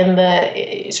that in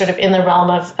the realm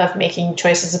of making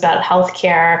choices about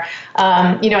healthcare.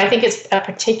 I think it's a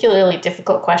particularly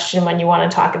difficult question when you want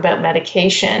to talk about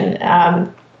medication.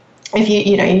 If you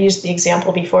used the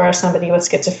example before of somebody with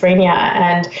schizophrenia,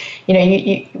 and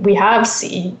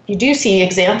you do see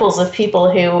examples of people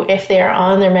who, if they are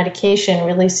on their medication,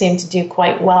 really seem to do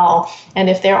quite well, and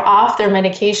if they're off their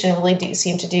medication, really do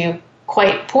seem to do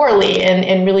quite poorly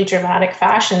in really dramatic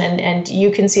fashion, and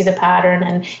you can see the pattern,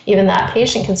 and even that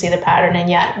patient can see the pattern, and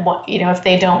yet if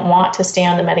they don't want to stay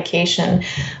on the medication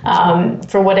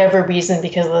for whatever reason,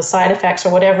 because of the side effects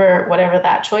or whatever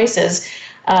that choice is,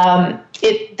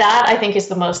 that I think is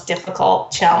the most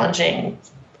difficult, challenging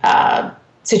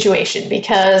situation,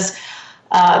 because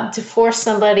to force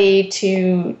somebody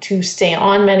to stay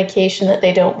on medication that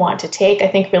they don't want to take, I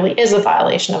think really is a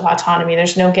violation of autonomy.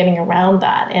 There's no getting around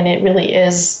that. And it really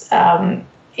is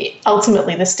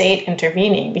ultimately the state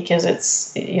intervening, because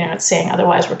it's saying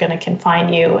otherwise we're going to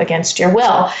confine you against your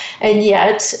will. And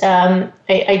yet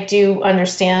I do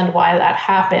understand why that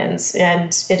happens.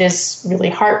 And it is really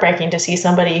heartbreaking to see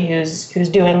somebody who's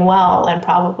doing well and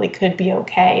probably could be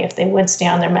okay if they would stay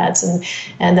on their meds,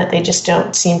 and that they just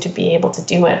don't seem to be able to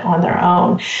do it on their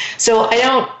own. So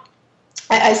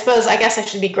I guess I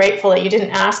should be grateful that you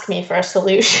didn't ask me for a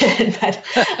solution. But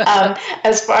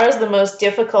as far as the most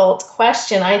difficult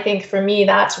question, I think for me,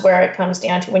 that's where it comes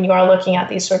down to when you are looking at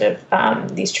these sort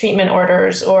of these treatment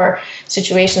orders or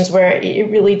situations where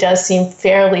it really does seem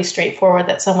fairly straightforward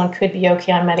that someone could be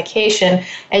okay on medication.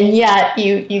 And yet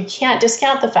you can't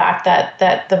discount the fact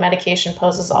that the medication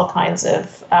poses all kinds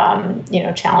of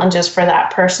challenges for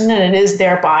that person. And it is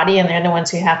their body, and they're the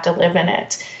ones who have to live in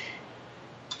it.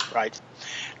 Right.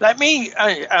 Let me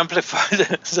amplify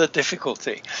the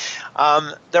difficulty.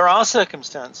 There are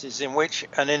circumstances in which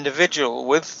an individual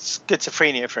with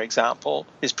schizophrenia, for example,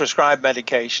 is prescribed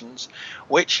medications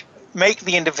which make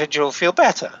the individual feel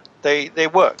better. They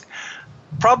work.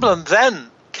 Problem then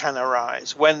can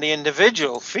arise when the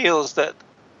individual feels that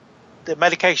the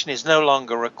medication is no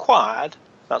longer required.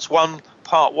 That's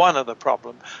part one of the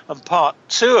problem. And part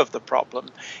two of the problem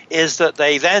is that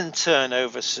they then turn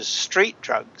over to street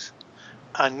drugs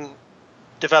and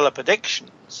develop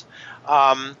addictions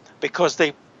because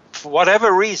they for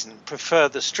whatever reason, prefer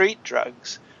the street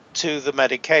drugs to the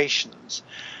medications.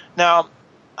 Now,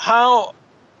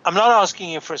 I'm not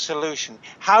asking you for a solution.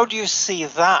 How do you see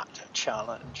that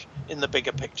challenge in the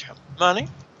bigger picture? Marni?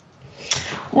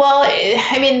 Well,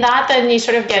 I mean, that then you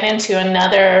sort of get into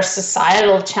another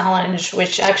societal challenge,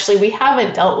 which actually we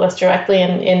haven't dealt with directly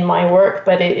in my work,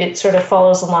 but it sort of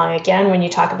follows along again when you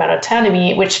talk about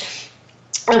autonomy, which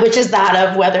is that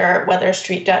of whether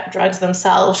street drugs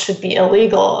themselves should be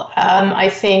illegal. I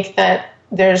think that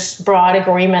there's broad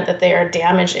agreement that they are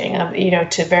damaging,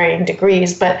 to varying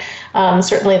degrees, but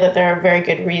certainly that there are very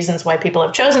good reasons why people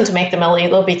have chosen to make them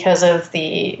illegal because of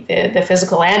the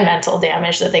physical and mental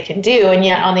damage that they can do. And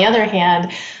yet, on the other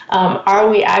hand, are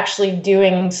we actually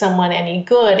doing someone any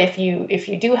good if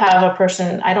you do have a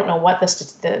person? I don't know what the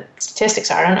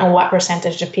statistics are. I don't know what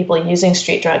percentage of people using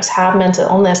street drugs have mental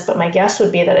illness, but my guess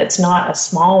would be that it's not a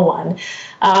small one.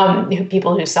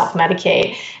 People who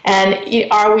self-medicate. And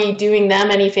are we doing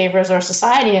them any favors or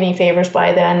society any favors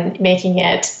by then making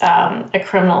it a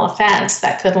criminal offense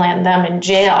that could land them in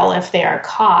jail if they are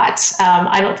caught?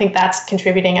 I don't think that's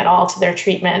contributing at all to their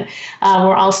treatment.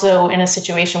 We're also in a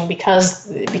situation because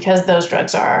those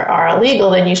drugs are illegal,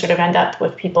 then you sort of end up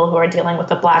with people who are dealing with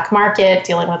the black market,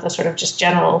 dealing with a sort of just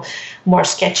general, more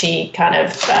sketchy kind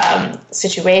of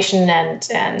situation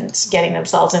and getting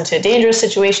themselves into a dangerous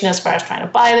situation as far as trying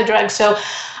to buy the drug. So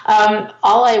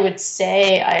all I would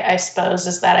say, I suppose,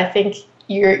 is that I think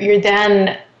you're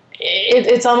then,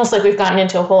 it's almost like we've gotten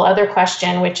into a whole other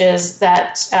question, which is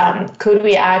that could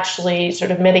we actually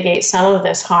sort of mitigate some of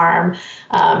this harm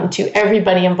to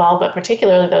everybody involved, but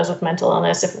particularly those with mental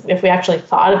illness, if we actually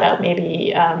thought about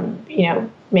maybe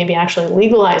actually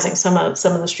legalizing some of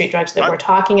the street drugs that we're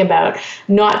talking about,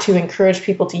 not to encourage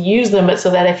people to use them, but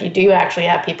so that if you do actually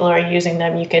have people who are using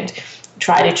them, you could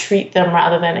try to treat them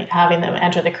rather than having them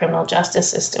enter the criminal justice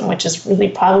system, which is really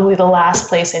probably the last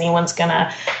place anyone's going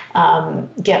to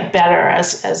get better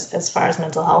as far as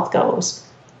mental health goes.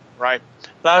 Right.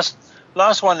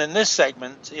 Last one in this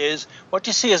segment is, what do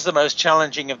you see as the most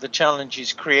challenging of the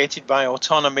challenges created by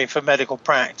autonomy for medical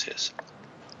practice?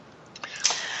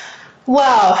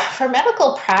 Well, for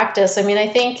medical practice, I mean, I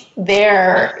think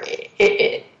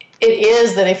it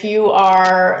is that if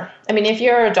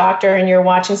you're a doctor and you're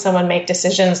watching someone make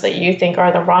decisions that you think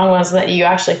are the wrong ones, that you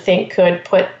actually think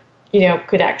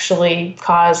could actually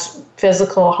cause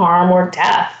physical harm or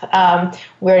death,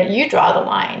 where do you draw the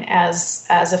line as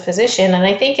a physician? And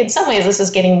I think in some ways this is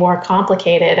getting more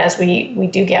complicated as we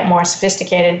do get more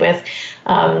sophisticated with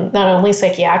not only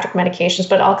psychiatric medications,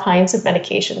 but all kinds of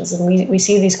medications. And we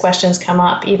see these questions come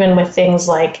up even with things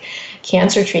like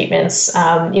cancer treatments.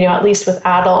 At least with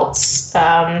adults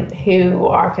who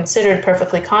are considered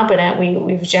perfectly competent,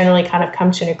 we've generally kind of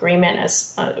come to an agreement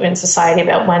as in society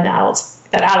about when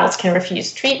adults can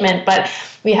refuse treatment, but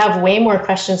we have way more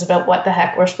questions about what the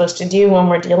heck we're supposed to do when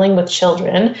we're dealing with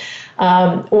children,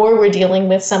 or we're dealing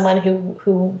with someone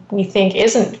who we think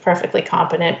isn't perfectly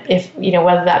competent,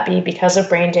 whether that be because of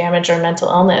brain damage or mental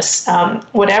illness.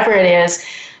 Whatever it is,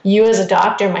 you as a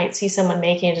doctor might see someone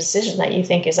making a decision that you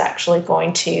think is actually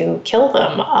going to kill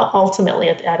them, ultimately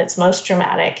at its most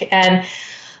dramatic. And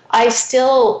I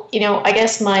still, I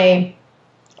guess my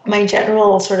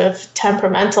general sort of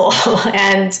temperamental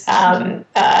and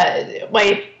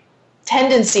my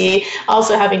tendency,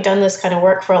 also having done this kind of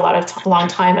work for a long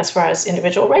time as far as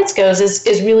individual rights goes,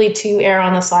 is really to err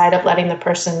on the side of letting the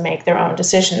person make their own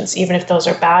decisions, even if those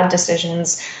are bad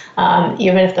decisions,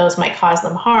 even if those might cause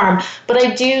them harm. But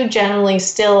I do generally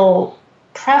still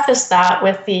preface that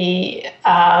with the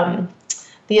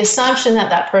assumption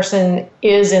that person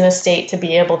is in a state to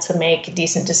be able to make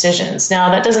decent decisions. Now,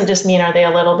 that doesn't just mean are they a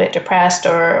little bit depressed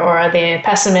or are they a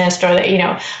pessimist, or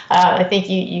I think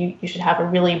you should have a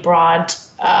really broad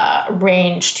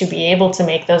range to be able to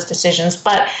make those decisions.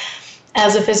 But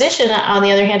as a physician, on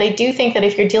the other hand, I do think that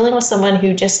if you're dealing with someone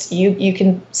who just you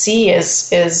can see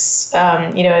is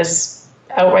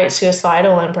outright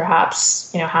suicidal and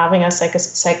perhaps having a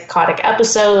psychotic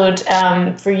episode,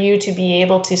 for you to be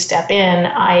able to step in,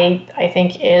 I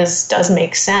think does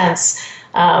make sense,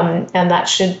 and I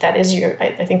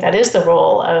think that is the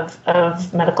role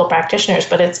of medical practitioners.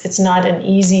 But it's not an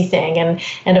easy thing,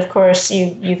 and of course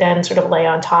you then sort of lay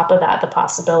on top of that the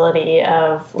possibility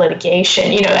of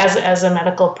litigation. As a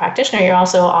medical practitioner, you're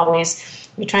also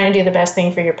you're trying to do the best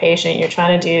thing for your patient. You're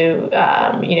trying to do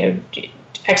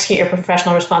execute your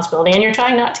professional responsibility, and you're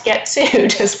trying not to get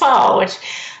sued as well, which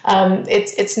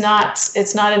it's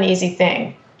not an easy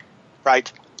thing.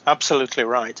 Right, absolutely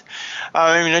right.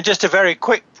 Just a very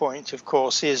quick point, of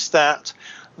course, is that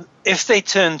if they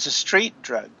turn to street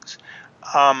drugs,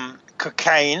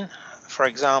 cocaine, for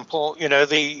example,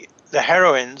 the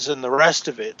heroines and the rest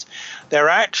of it, they're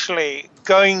actually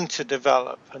going to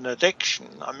develop an addiction.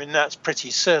 I mean, that's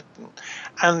pretty certain.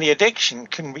 And the addiction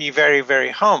can be very, very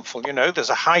harmful. There's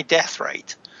a high death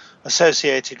rate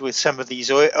associated with some of these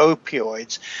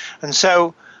opioids. And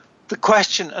so the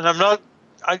question, and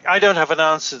I don't have an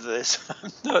answer to this,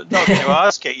 I'm not going to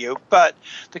ask it you, but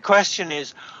the question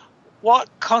is, what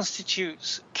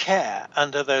constitutes care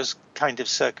under those kind of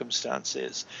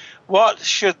circumstances? What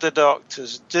should the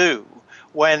doctors do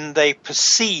when they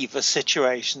perceive a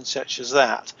situation such as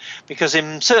that? Because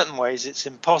in certain ways it's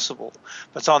impossible.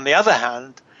 But on the other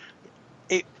hand,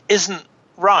 it isn't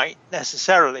right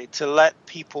necessarily to let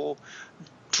people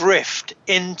drift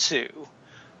into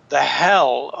the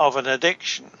hell of an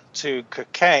addiction to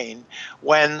cocaine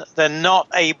when they're not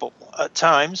able at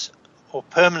times or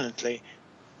permanently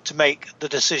to make the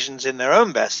decisions in their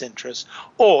own best interest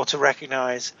or to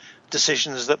recognize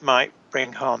decisions that might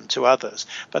bring harm to others.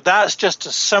 But that's just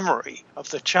a summary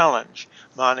of the challenge,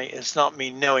 Marni. It's not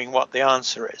me knowing what the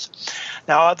answer is.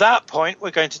 Now, at that point, we're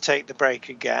going to take the break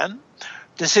again.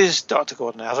 This is Dr.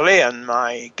 Gordon Atherley, and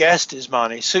my guest is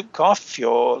Marni Soupcoff.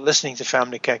 You're listening to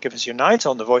Family Caregivers Unite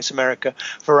on the Voice America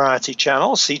Variety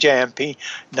Channel, CJMP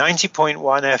 90.1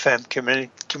 FM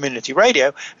Community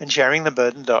Radio, and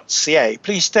sharingtheburden.ca.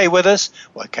 Please stay with us.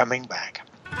 We're coming back.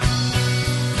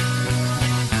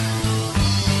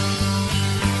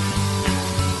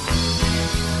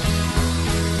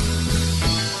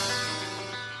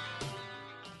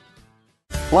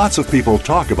 Lots of people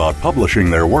talk about publishing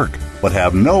their work, but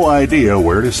have no idea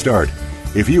where to start.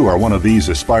 If you are one of these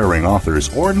aspiring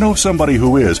authors or know somebody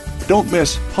who is, don't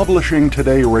miss Publishing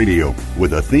Today Radio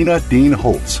with Athena Dean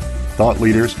Holtz. Thought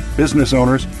leaders, business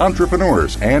owners,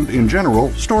 entrepreneurs, and, in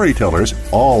general, storytellers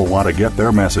all want to get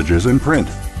their messages in print,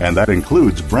 and that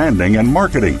includes branding and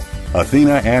marketing.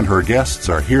 Athena and her guests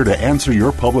are here to answer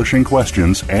your publishing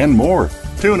questions and more.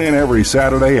 Tune in every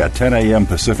Saturday at 10 a.m.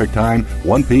 Pacific Time,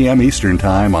 1 p.m. Eastern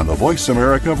Time on the Voice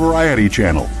America Variety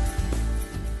Channel.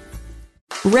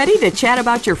 Ready to chat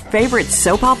about your favorite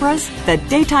soap operas? The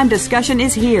daytime discussion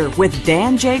is here with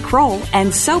Dan J. Kroll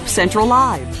and Soap Central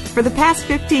Live. For the past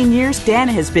 15 years, Dan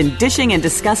has been dishing and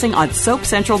discussing on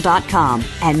SoapCentral.com.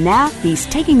 And now he's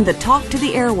taking the talk to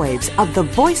the airwaves of the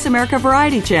Voice America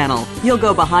Variety Channel. You'll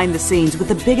go behind the scenes with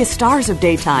the biggest stars of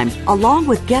daytime, along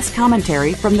with guest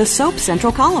commentary from the Soap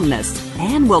Central columnists.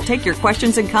 And we'll take your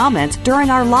questions and comments during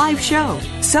our live show,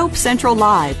 Soap Central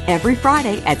Live, every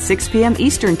Friday at 6 p.m.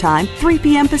 Eastern Time, 3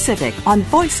 p.m. Pacific on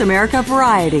Voice America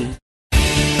Variety.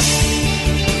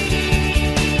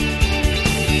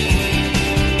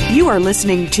 You are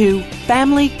listening to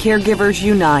Family Caregivers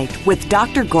Unite with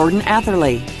Dr. Gordon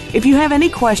Atherley. If you have any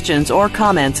questions or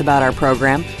comments about our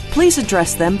program, please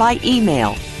address them by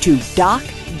email to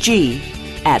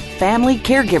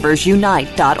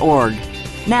docg@familycaregiversunite.org.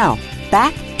 Now,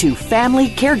 back to Family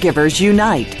Caregivers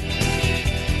Unite.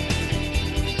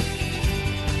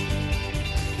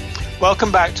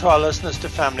 Welcome back to our listeners to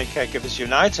Family Caregivers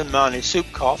Unite and Marni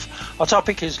Soupcoff. Our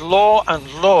topic is law and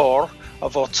lore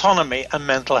of autonomy and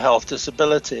mental health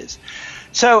disabilities.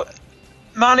 So,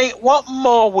 Marni, what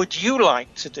more would you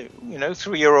like to do,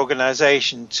 through your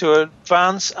organization to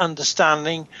advance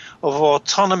understanding of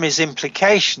autonomy's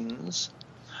implications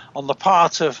on the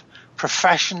part of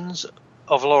professions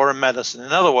of law and medicine?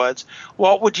 In other words,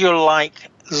 what would you like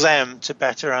them to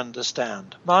better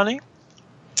understand? Marni?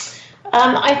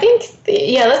 I think,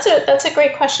 that's a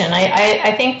great question.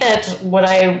 I think that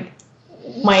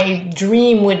my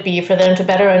dream would be for them to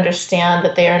better understand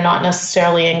that they are not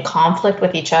necessarily in conflict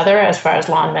with each other as far as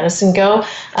law and medicine go,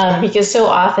 because so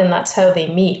often that's how they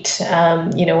meet.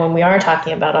 When we are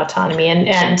talking about autonomy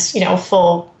and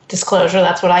full disclosure,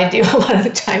 that's what I do a lot of the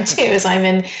time too. Is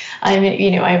my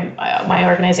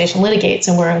organization litigates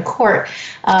and we're in court,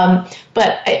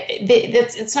 but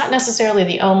it's not necessarily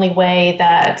the only way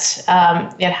that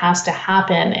it has to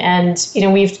happen. And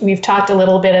we've talked a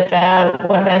little bit about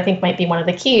what I think might be one of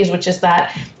the keys, which is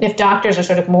that if doctors are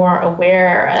sort of more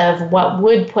aware of what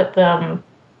would put them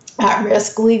at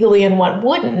risk legally and what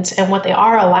wouldn't, and what they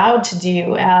are allowed to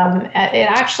do,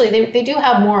 they do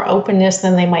have more openness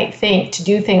than they might think to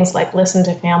do things like listen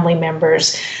to family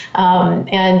members,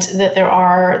 and that there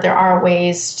are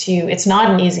ways to. It's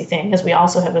not an easy thing, as we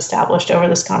also have established over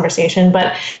this conversation,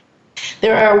 but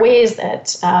There are ways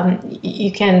that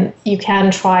you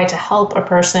can try to help a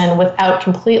person without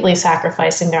completely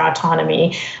sacrificing their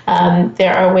autonomy.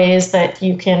 There are ways that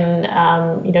you can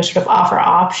sort of offer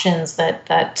options that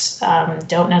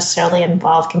don't necessarily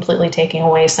involve completely taking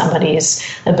away somebody's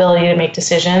ability to make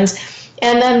decisions.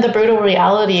 And then the brutal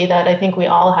reality that I think we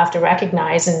all have to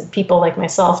recognize, and people like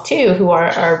myself too, who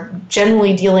are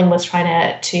generally dealing with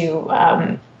trying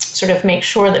to sort of make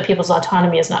sure that people's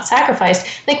autonomy is not sacrificed.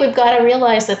 I think we've got to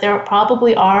realize that there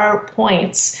probably are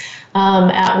points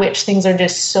at which things are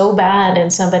just so bad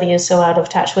and somebody is so out of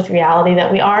touch with reality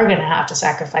that we are going to have to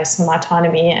sacrifice some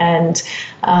autonomy. And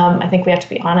I think we have to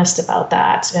be honest about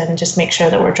that and just make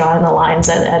sure that we're drawing the lines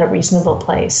at a reasonable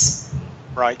place.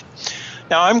 Right.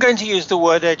 Now, I'm going to use the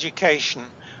word education.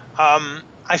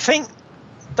 I think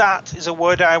that is a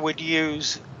word I would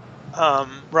use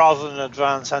rather than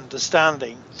advanced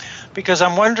understanding, because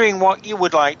I'm wondering what you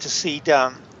would like to see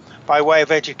done by way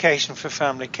of education for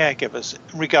family caregivers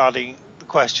regarding the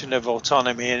question of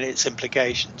autonomy and its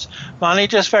implications. Marni,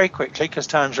 just very quickly, because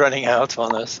time's running out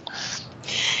on us.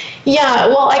 Yeah,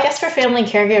 well, I guess for family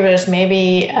caregivers,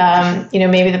 maybe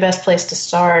the best place to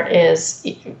start is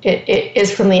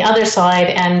from the other side,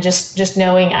 and just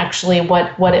knowing actually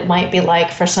what it might be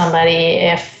like for somebody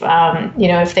if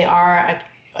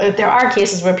there are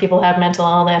cases where people have mental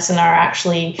illness and are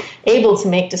actually able to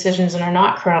make decisions and are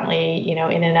not currently,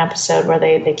 in an episode where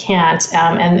they can't.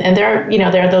 And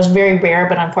there are those very rare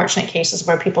but unfortunate cases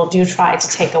where people do try to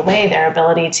take away their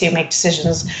ability to make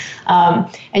decisions.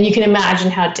 And you can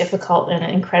imagine how difficult and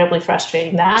incredibly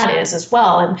frustrating that is as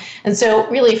well. And so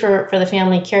really for the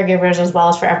family caregivers as well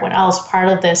as for everyone else, part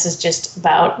of this is just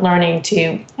about learning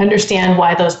to understand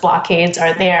why those blockades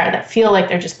are there that feel like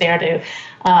they're just there to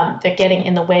they're getting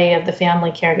in the way of the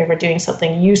family caregiver doing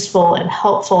something useful and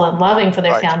helpful and loving for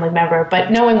their family member,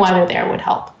 but knowing why they're there would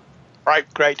help. Right,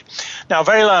 great. Now,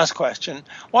 very last question.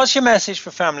 What's your message for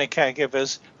family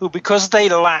caregivers who, because they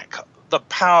lack the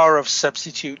power of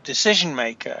substitute decision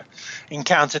maker,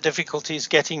 encounter difficulties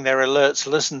getting their alerts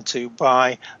listened to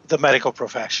by the medical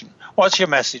profession? What's your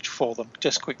message for them?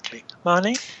 Just quickly.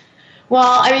 Marni?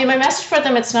 Well, I mean, my message for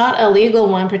them, it's not a legal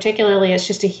one particularly, it's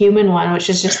just a human one, which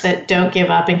is just that don't give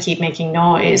up and keep making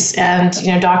noise. And,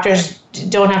 doctors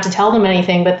don't have to tell them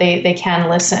anything, but they can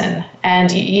listen.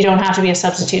 And you don't have to be a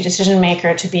substitute decision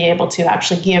maker to be able to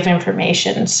actually give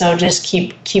information. So just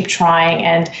keep trying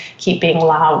and keep being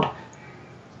loud.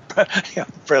 Yeah,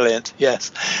 brilliant,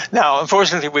 yes. Now,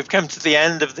 unfortunately, we've come to the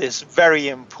end of this very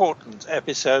important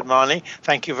episode, Marni.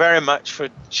 Thank you very much for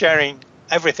sharing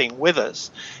everything with us,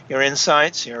 your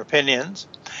insights, your opinions,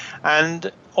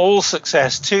 and all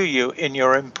success to you in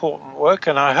your important work.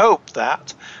 And I hope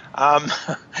that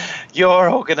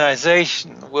your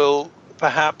organization will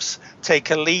perhaps take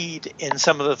a lead in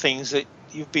some of the things that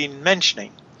you've been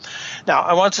mentioning. Now,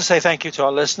 I want to say thank you to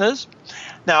our listeners.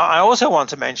 Now, I also want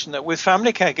to mention that with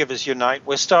Family Caregivers Unite,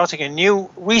 we're starting a new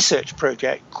research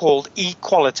project called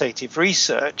eQualitative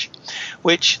Research,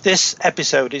 which this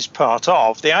episode is part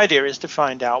of. The idea is to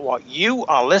find out what you,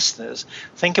 our listeners,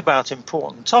 think about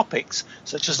important topics,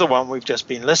 such as the one we've just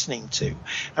been listening to,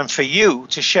 and for you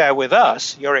to share with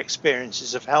us your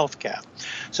experiences of healthcare.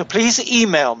 So please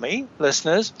email me,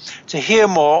 listeners, to hear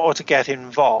more or to get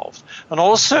involved. And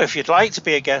also, if you'd like to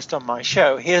be a guest on my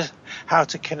show, here's how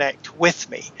to connect with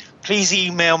me. Please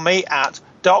email me at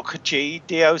docg,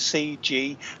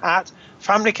 D-O-C-G, at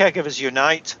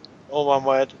familycaregiversunite, all one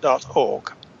word,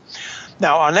 .org.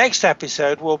 Now, our next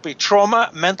episode will be Trauma,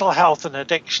 Mental Health and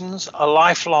Addictions, a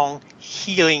Lifelong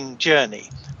Healing Journey.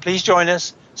 Please join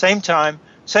us, same time,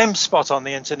 same spot on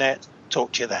the internet.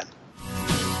 Talk to you then.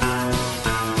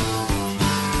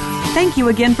 Thank you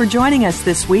again for joining us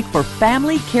this week for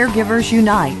Family Caregivers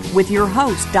Unite with your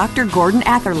host, Dr. Gordon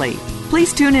Atherley.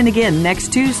 Please tune in again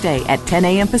next Tuesday at 10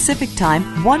 a.m. Pacific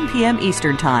Time, 1 p.m.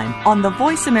 Eastern Time on the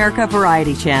Voice America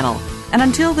Variety Channel. And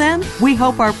until then, we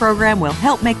hope our program will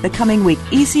help make the coming week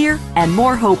easier and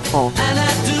more hopeful. And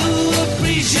I do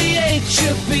appreciate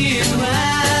you being around.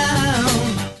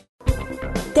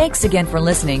 Thanks again for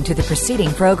listening to the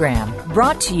preceding program,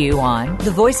 brought to you on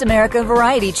the Voice America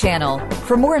Variety Channel.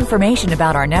 For more information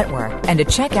about our network and to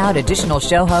check out additional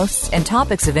show hosts and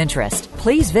topics of interest,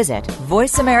 please visit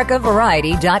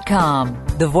voiceamericavariety.com.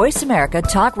 The Voice America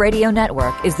Talk Radio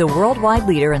Network is the worldwide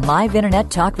leader in live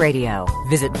Internet talk radio.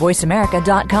 Visit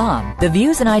voiceamerica.com. The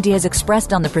views and ideas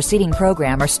expressed on the preceding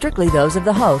program are strictly those of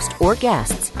the host or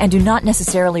guests and do not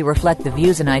necessarily reflect the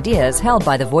views and ideas held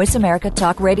by the Voice America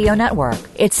Talk Radio Network,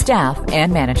 its staff,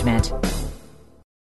 and management.